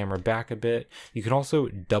bring the camera back a bit. You can also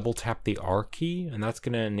double tap the R key, and that's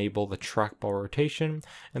going to enable the trackball rotation,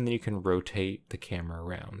 and then you can rotate the camera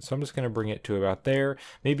around. So I'm just going to bring it to about there,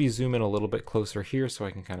 maybe zoom in a little bit closer here so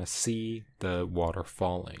I can kind of see the water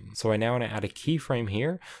falling. So I now want to add a keyframe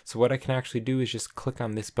here. So what I can actually do is just click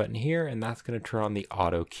on this button here, and that's going to turn on the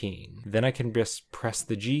auto keying. Then I can just press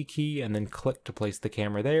the G key and then click to place the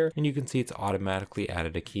camera there, and you can see it's automatically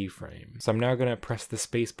added a keyframe. So I'm now going to press the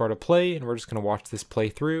space bar to play, and we're just going to watch this play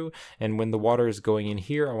through, and when the water is going in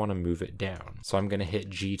here, I want to move it down. So I'm going to hit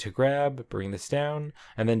G to grab, bring this down,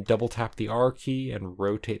 and then double tap the R key and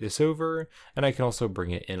rotate this over, and I can also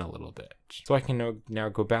bring it in a little bit. So I can now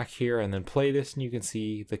go back here and then play this, and you can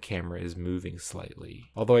see the camera is moving slightly.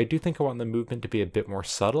 Although I do think I want the movement to be a bit more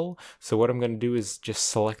subtle, so what I'm going to do is just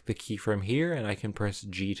select the keyframe here, and I can press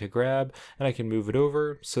G to grab, and I can move it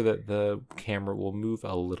over so that the camera will move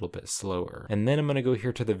a little bit slower. And then I'm going to go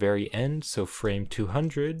here to the very end, so frame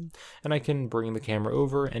 200, and I can bring the camera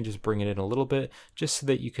over and just bring it in a little bit, just so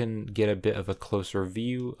that you can get a bit of a closer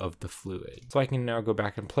view of the fluid. So I can now go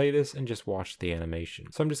back and play this and just watch the animation.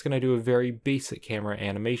 So I'm just going to do a very basic camera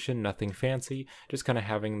animation, nothing fancy, just kind of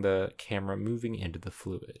having the camera moving into the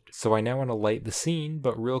fluid. So I now want to light the scene,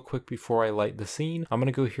 but real quick before I light the scene, I'm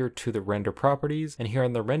going to go here to the render properties, and here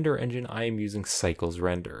on the render engine, I am using Cycles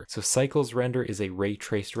Render. So Cycles Render is a ray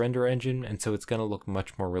traced render engine, and so it's going to look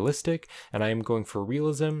much more realistic, and I am going for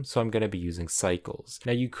realism, so I'm going to be using cycles.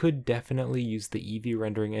 Now you could definitely use the Eevee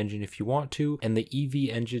rendering engine if you want to, and the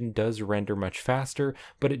Eevee engine does render much faster,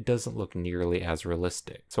 but it doesn't look nearly as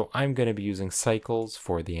realistic. So I'm going to be using cycles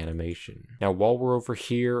for the animation. Now while we're over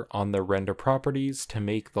here on the render properties, to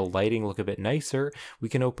make the lighting look a bit nicer, we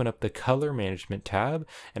can open up the color management tab,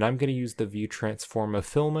 and I'm going to use the view transform of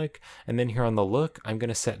filmic, and then here on the look, I'm going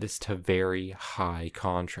to set this to very high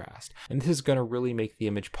contrast. And this is going to really make the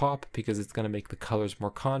image pop because it's going to make the colors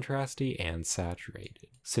more contrasty and saturated.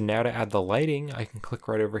 So now to add the lighting, I can click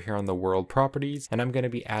right over here on the world properties, and I'm going to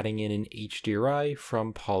be adding in an HDRI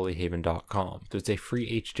from polyhaven.com. So it's a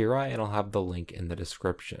free HDRI, and I'll have the link in the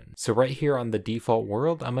description. So right here on the default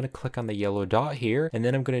world, I'm going to click on the yellow dot here, and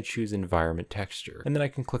then I'm going to choose environment texture. And then I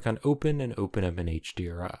can click on open and open up an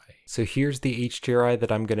HDRI. So here's the HDRI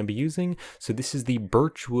that I'm going to be using. So this is the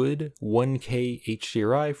Birchwood 1K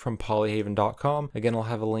HDRI from polyhaven.com. Again, I'll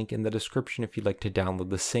have a link in the description if you'd like to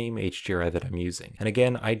download the same HDRI that I'm using. And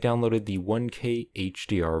again, I downloaded the 1K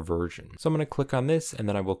HDR version. So I'm going to click on this, and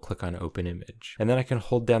then I will click on open image. And then I can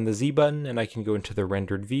hold down the Z button, and I can go into the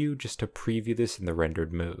rendered view just to preview this in the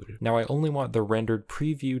rendered mode. Now I only want the rendered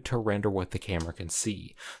preview to render what the camera can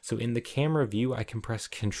see. So in the camera view, I can press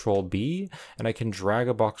Ctrl B, and I can drag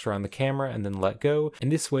a box around the camera and then let go.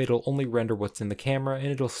 And this way it'll only render what's in the camera, and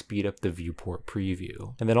it'll speed up the viewport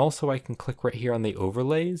preview. And then also I can click right here on the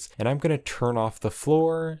overlays, and I'm going to turn off the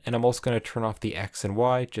floor, and I'm also going to turn off the X and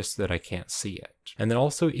Y just so that I can't see it. And then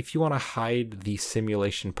also, if you want to hide the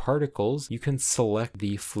simulation particles, you can select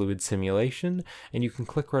the fluid simulation, and you can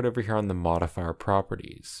click right over here on the modifier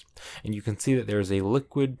properties. And you can see that there's a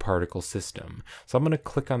liquid particle system. So I'm going to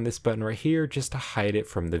click on this button right here just to hide it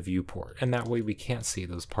from the viewport, and that way we can't see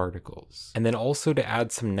those particles. And then also to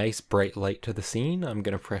add some nice bright light to the scene, I'm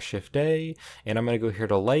going to press Shift A, and I'm going to go here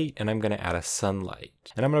to light, and I'm going to add a sunlight.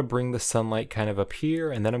 And I'm going to bring the sunlight kind of up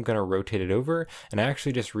here, and then I'm going to rotate it over. And I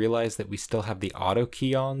actually just realized that we still have the auto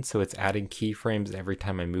key on, so it's adding keyframes every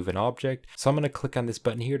time I move an object. So I'm going to click on this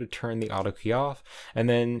button here to turn the auto key off, and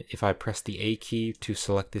then if I press the A key to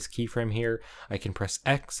select this keyframe here, I can press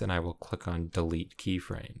X and I will click on delete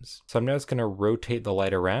keyframes. So I'm now just going to rotate the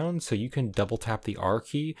light around, so you can double tap the R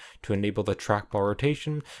key to enable the trackball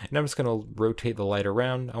rotation, and I'm just going to rotate the light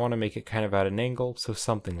around. I want to make it kind of at an angle, so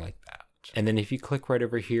something like that. And then if you click right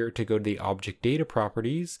over here to go to the object data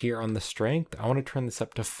properties, here on the strength, I want to turn this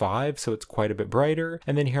up to 5 so it's quite a bit brighter.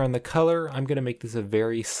 And then here on the color, I'm going to make this a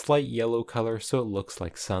very slight yellow color so it looks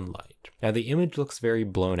like sunlight. Now the image looks very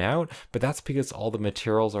blown out, but that's because all the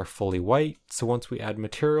materials are fully white. So once we add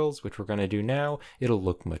materials, which we're going to do now, it'll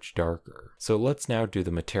look much darker. So let's now do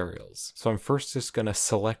the materials. So I'm first just going to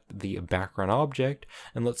select the background object,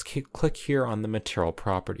 and let's click here on the material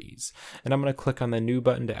properties. And I'm going to click on the new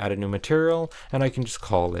button to add a new material, and I can just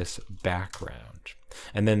call this background.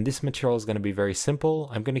 And then this material is going to be very simple.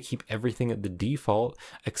 I'm going to keep everything at the default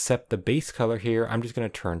except the base color here. I'm just going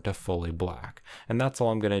to turn to fully black. And that's all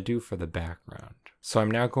I'm going to do for the background. So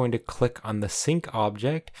I'm now going to click on the sync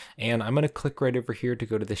object, and I'm going to click right over here to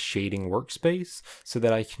go to the shading workspace so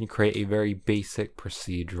that I can create a very basic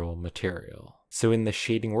procedural material. So in the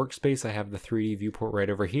shading workspace, I have the 3D viewport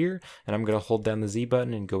right over here, and I'm going to hold down the Z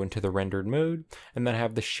button and go into the rendered mode, and then I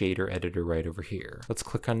have the shader editor right over here. Let's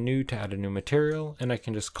click on new to add a new material, and I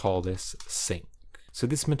can just call this sync. So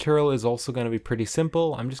this material is also going to be pretty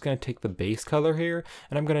simple. I'm just going to take the base color here,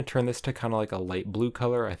 and I'm going to turn this to kind of like a light blue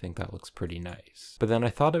color. I think that looks pretty nice. But then I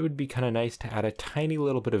thought it would be kind of nice to add a tiny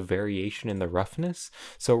little bit of variation in the roughness.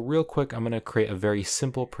 So real quick, I'm going to create a very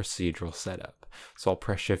simple procedural setup. So I'll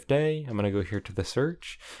press Shift A, I'm going to go here to the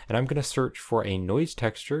search, and I'm going to search for a noise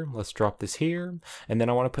texture. Let's drop this here, and then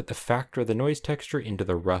I want to put the factor of the noise texture into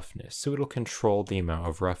the roughness, so it'll control the amount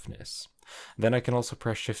of roughness. Then I can also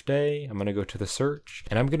press Shift A, I'm going to go to the search,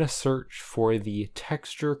 and I'm going to search for the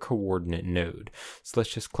texture coordinate node. So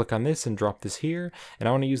let's just click on this and drop this here, and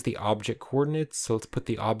I want to use the object coordinates, so let's put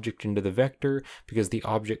the object into the vector, because the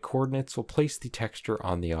object coordinates will place the texture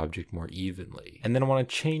on the object more evenly. And then I want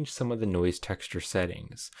to change some of the noise texture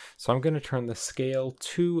settings. So I'm going to turn the scale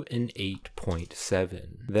to an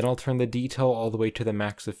 8.7. Then I'll turn the detail all the way to the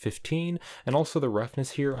max of 15, and also the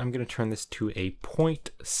roughness here, I'm going to turn this to a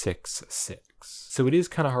 0.66. So it is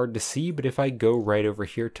kind of hard to see, but if I go right over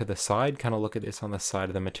here to the side, kind of look at this on the side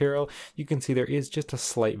of the material, you can see there is just a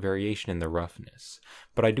slight variation in the roughness.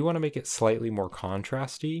 But I do want to make it slightly more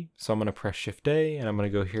contrasty, so I'm going to press Shift A, and I'm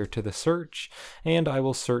going to go here to the search, and I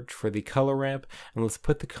will search for the color ramp, and let's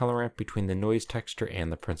put the color ramp between the noise texture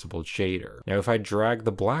and the principled shader. Now if I drag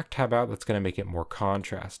the black tab out, that's going to make it more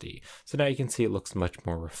contrasty. So now you can see it looks much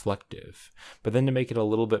more reflective. But then to make it a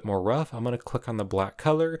little bit more rough, I'm going to click on the black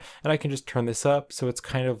color, and I can just turn this up so it's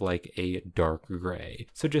kind of like a dark gray.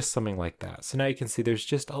 So just something like that. So now you can see there's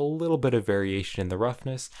just a little bit of variation in the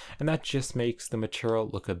roughness, and that just makes the material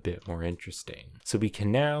material look a bit more interesting. So we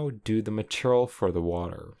can now do the material for the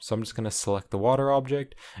water. So I'm just going to select the water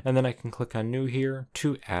object, and then I can click on new here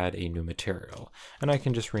to add a new material. And I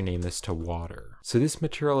can just rename this to water. So this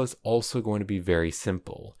material is also going to be very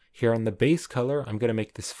simple. Here on the base color, I'm going to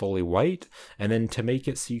make this fully white, and then to make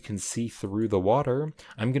it so you can see through the water,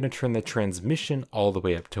 I'm going to turn the transmission all the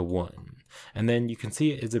way up to 1. And then you can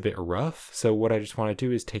see it is a bit rough, so what I just want to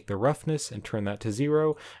do is take the roughness and turn that to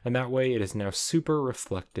 0, and that way it is now super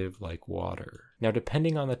reflective like water. Now,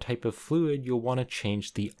 depending on the type of fluid, you'll want to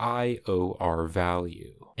change the IOR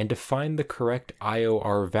value. And to find the correct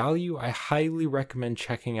IOR value, I highly recommend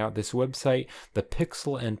checking out this website, the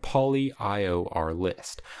Pixel and Poly IOR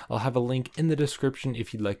list. I'll have a link in the description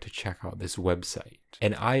if you'd like to check out this website.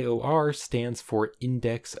 And IOR stands for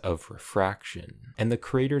Index of Refraction. And the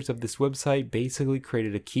creators of this website basically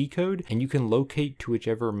created a key code, and you can locate to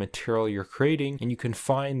whichever material you're creating, and you can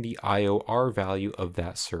find the IOR value of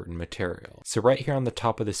that certain material. So right here on the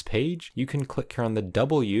top of this page, you can click here on the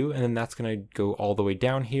W, and then that's going to go all the way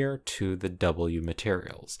down here to the W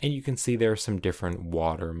materials. And you can see there are some different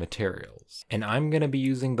water materials. And I'm going to be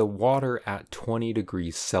using the water at 20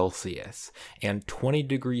 degrees Celsius. And 20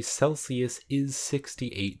 degrees Celsius is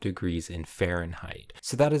 68 degrees in Fahrenheit.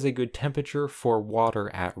 So that is a good temperature for water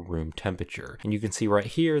at room temperature. And you can see right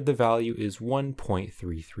here, the value is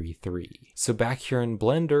 1.333. So back here in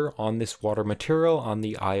Blender on this water material on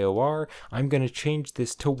the IOR, I'm going to change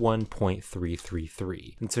this to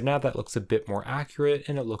 1.333. And so now that looks a bit more accurate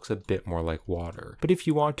and it looks a bit more like water. But if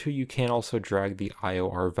you want to, you can also drag the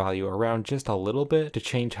IOR value around just a little bit to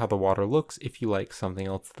change how the water looks if you like something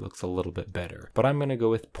else that looks a little bit better. But I'm going to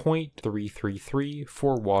go with 0.333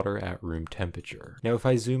 for water at room temperature. Now if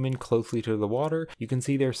I zoom in closely to the water, you can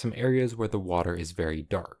see there's some areas where the water is very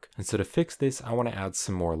dark. And so to fix this, I want to add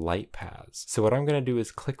some more light paths. So what I'm going to do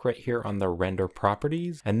is click right here on the render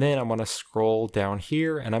properties, and then I'm going to scroll down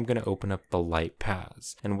here and I'm going to open up the light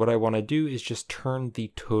paths. And what I want to do is just turn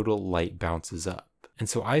the total light bounces up. And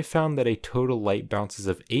so I found that a total light bounces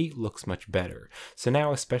of 8 looks much better. So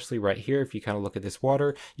now, especially right here, if you kind of look at this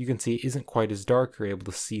water, you can see it isn't quite as dark. You're able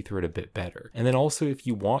to see through it a bit better. And then also, if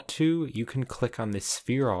you want to, you can click on this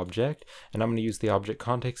sphere object, and I'm going to use the object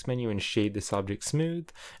context menu and shade this object smooth.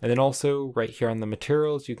 And then also right here on the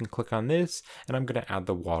materials, you can click on this, and I'm going to add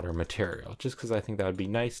the water material, just because I think that would be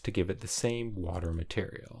nice to give it the same water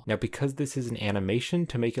material. Now, because this is an animation,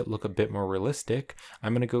 to make it look a bit more realistic,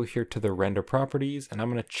 I'm going to go here to the render properties, and I'm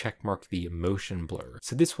going to check mark the motion blur.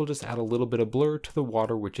 So this will just add a little bit of blur to the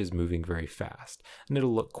water, which is moving very fast, and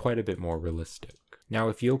it'll look quite a bit more realistic. Now,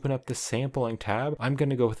 if you open up the sampling tab, I'm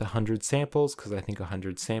going to go with 100 samples because I think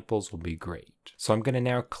 100 samples will be great. So I'm going to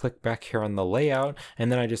now click back here on the layout, and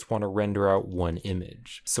then I just want to render out one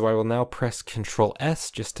image. So I will now press Ctrl S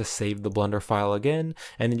just to save the Blender file again,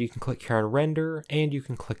 and then you can click here on render, and you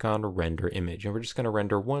can click on render image, and we're just going to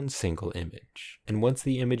render one single image. And once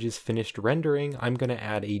the image is finished rendering, I'm going to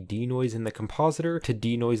add a denoise in the compositor to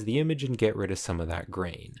denoise the image and get rid of some of that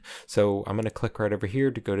grain. So I'm going to click right over here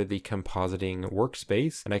to go to the compositing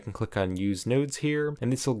workspace, and I can click on use nodes here,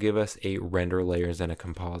 and this will give us a render layers and a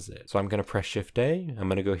composite. So I'm going to press Shift A, I'm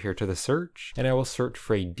going to go here to the search, and I will search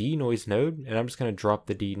for a denoise node, and I'm just going to drop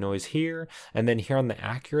the denoise here, and then here on the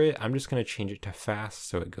accurate, I'm just going to change it to fast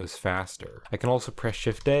so it goes faster. I can also press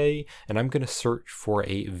Shift A, and I'm going to search for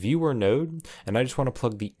a viewer node, and I just want to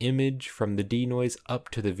plug the image from the denoise up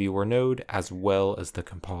to the viewer node as well as the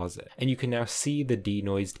composite. And you can now see the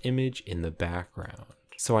denoised image in the background.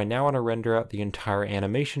 So I now want to render out the entire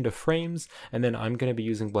animation to frames, and then I'm going to be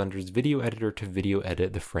using Blender's video editor to video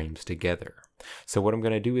edit the frames together. So what I'm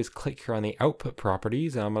going to do is click here on the output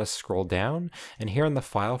properties, and I'm going to scroll down, and here in the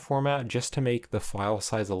file format, just to make the file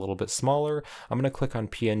size a little bit smaller, I'm going to click on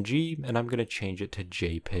PNG, and I'm going to change it to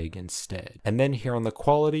JPEG instead. And then here on the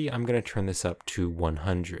quality, I'm going to turn this up to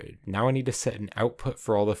 100. Now I need to set an output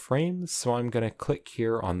for all the frames, so I'm going to click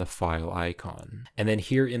here on the file icon. And then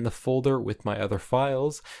here in the folder with my other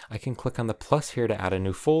files, I can click on the plus here to add a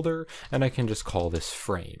new folder, and I can just call this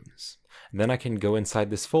frames. Then I can go inside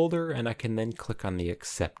this folder, and I can then click on the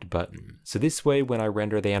accept button. So this way, when I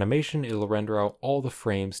render the animation, it'll render out all the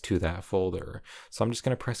frames to that folder. So I'm just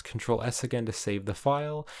going to press Ctrl S again to save the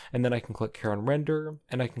file, and then I can click here on render,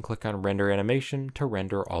 and I can click on render animation to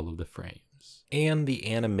render all of the frames. and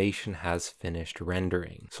the animation has finished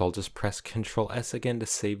rendering. So I'll just press Ctrl S again to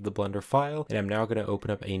save the Blender file, and I'm now going to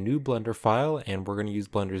open up a new Blender file, and we're going to use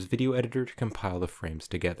Blender's video editor to compile the frames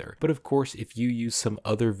together. But of course, if you use some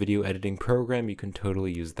other video editing program, you can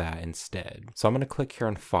totally use that instead. So I'm going to click here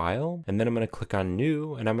on File, and then I'm going to click on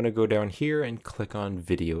New, and I'm going to go down here and click on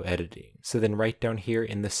Video Editing. So then right down here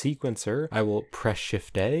in the sequencer, I will press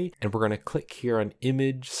Shift A, and we're going to click here on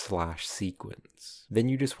Image/Sequence. Then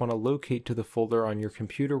you just want to locate to the folder on your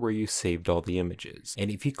computer where you saved all the images. And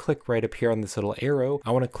if you click right up here on this little arrow,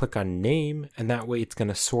 I want to click on Name, and that way it's going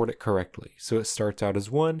to sort it correctly. So it starts out as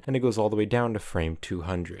 1, and it goes all the way down to frame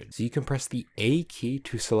 200. So you can press the A key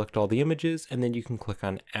to select all the images, and then you can click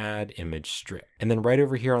on Add Image Strip. And then right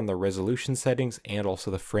over here on the resolution settings and also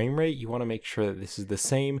the frame rate, you want to make sure that this is the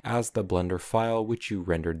same as the Blender file which you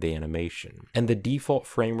rendered the animation. And the default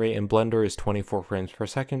frame rate in Blender is 24 frames per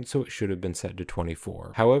second, so it should have been set to 24.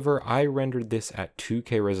 However, I rendered this at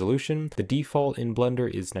 2K resolution. The default in Blender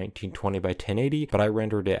is 1920 by 1080, but I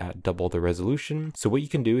rendered it at double the resolution. So what you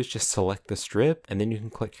can do is just select the strip, and then you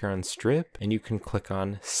can click here on Strip, and you can click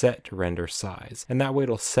on Set Render Size. And that way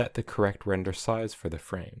it'll set the correct render size for the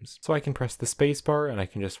frames. So I can press the spacebar, and I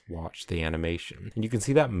can just watch the animation. And you can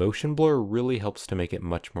see that motion blur really helps to make it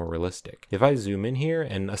much more realistic. If I zoom in here,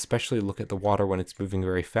 and especially look at the water when it's moving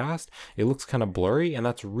very fast, it looks kind of blurry, and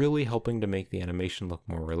that's really helping to make the animation look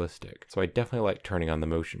more realistic. So I definitely like turning on the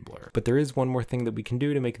motion blur. But there is one more thing that we can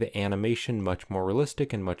do to make the animation much more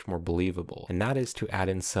realistic and much more believable, and that is to add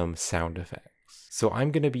in some sound effects. So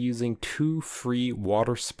I'm going to be using 2 free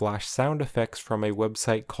water splash sound effects from a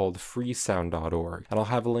website called freesound.org, and I'll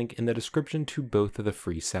have a link in the description to both of the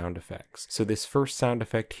free sound effects. So this first sound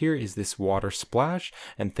effect here is this water splash,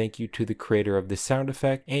 and thank you to the creator of this sound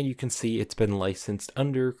effect, and you can see it's been licensed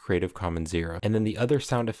under Creative Commons 0. And then the other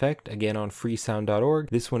sound effect, again on freesound.org,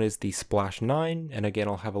 this one is the Splash 9, and again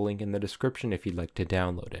I'll have a link in the description if you'd like to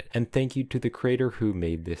download it. And thank you to the creator who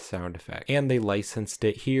made this sound effect, and they licensed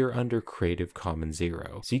it here under Creative Commons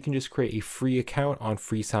 0. So you can just create a free account on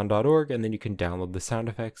freesound.org, and then you can download the sound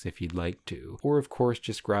effects if you'd like to. Or of course,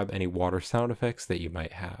 just grab any water sound effects that you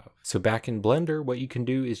might have. So back in Blender, what you can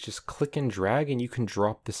do is just click and drag, and you can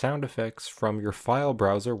drop the sound effects from your file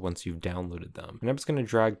browser once you've downloaded them. And I'm just going to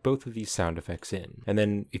drag both of these sound effects in. And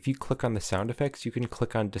then if you click on the sound effects, you can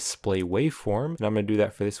click on Display Waveform, and I'm going to do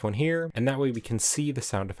that for this one here. And that way we can see the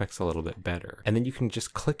sound effects a little bit better. And then you can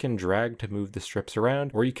just click and drag to move the strips around,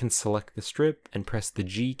 or you can select the strip and press the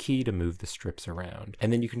G key to move the strips around.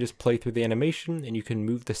 And then you can just play through the animation, and you can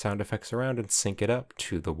move the sound effects around and sync it up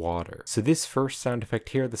to the water. So this first sound effect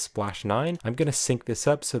here, the Splash 9, I'm going to sync this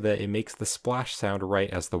up so that it makes the splash sound right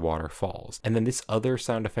as the water falls. And then this other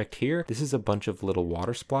sound effect here, this is a bunch of little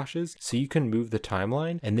water splashes, so you can move the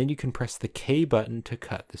timeline, and then you can press the K button to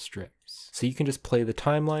cut the strips. So you can just play the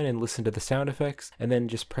timeline and listen to the sound effects, and then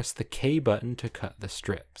just press the K button to cut the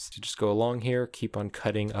strips. So just go along here, keep on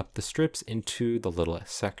cutting up the strips into the little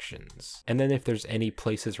sections. And then if there's any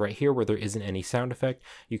places right here where there isn't any sound effect,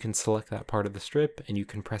 you can select that part of the strip, and you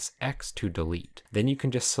can press X to delete. Then you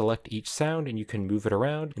can just select each sound, and you can move it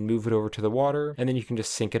around and move it over to the water, and then you can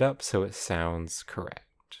just sync it up so it sounds correct.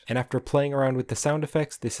 And after playing around with the sound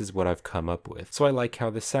effects, this is what I've come up with. So I like how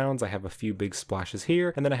this sounds. I have a few big splashes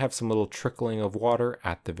here, and then I have some little trickling of water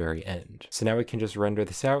at the very end. So now we can just render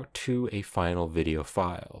this out to a final video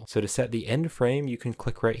file. So to set the end frame, you can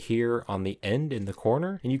click right here on the end in the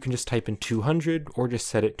corner, and you can just type in 200 or just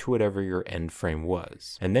set it to whatever your end frame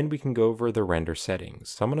was. And then we can go over the render settings.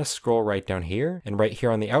 So I'm going to scroll right down here, and right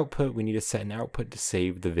here on the output, we need to set an output to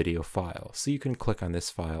save the video file. So you can click on this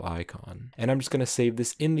file icon. And I'm just going to save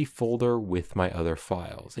this in the folder with my other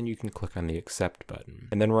files, and you can click on the accept button.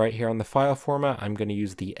 And then right here on the file format, I'm going to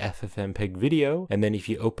use the FFmpeg video, and then if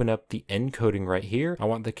you open up the encoding right here, I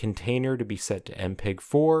want the container to be set to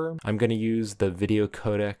MPEG-4. I'm going to use the video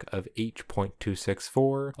codec of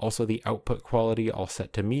H.264. Also the output quality I'll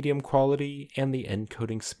set to medium quality, and the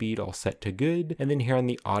encoding speed I'll set to good. And then here on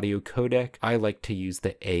the audio codec, I like to use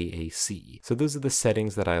the AAC. So those are the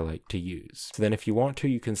settings that I like to use. So then if you want to,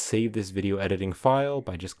 you can save this video editing file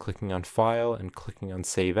by just clicking on File and clicking on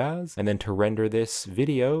Save As. And then to render this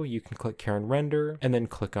video, you can click here on Render and then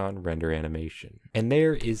click on Render Animation. And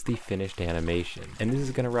there is the finished animation. And this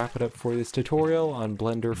is going to wrap it up for this tutorial on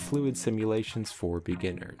Blender Fluid Simulations for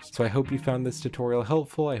Beginners. So I hope you found this tutorial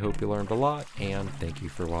helpful, I hope you learned a lot, and thank you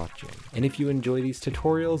for watching. And if you enjoy these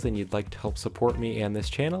tutorials and you'd like to help support me and this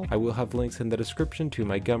channel, I will have links in the description to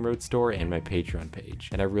my Gumroad store and my Patreon page.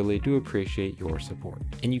 And I really do appreciate your support.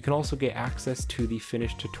 And you can also get access to the finished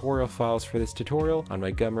finished tutorial files for this tutorial on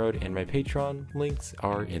my Gumroad and my Patreon. Links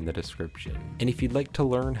are in the description. And if you'd like to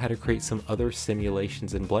learn how to create some other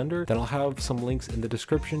simulations in Blender, then I'll have some links in the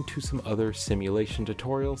description to some other simulation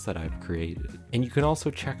tutorials that I've created. And you can also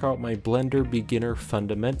check out my Blender Beginner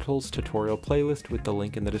Fundamentals tutorial playlist with the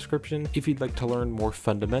link in the description if you'd like to learn more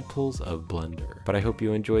fundamentals of Blender. But I hope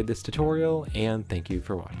you enjoyed this tutorial, and thank you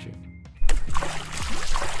for watching.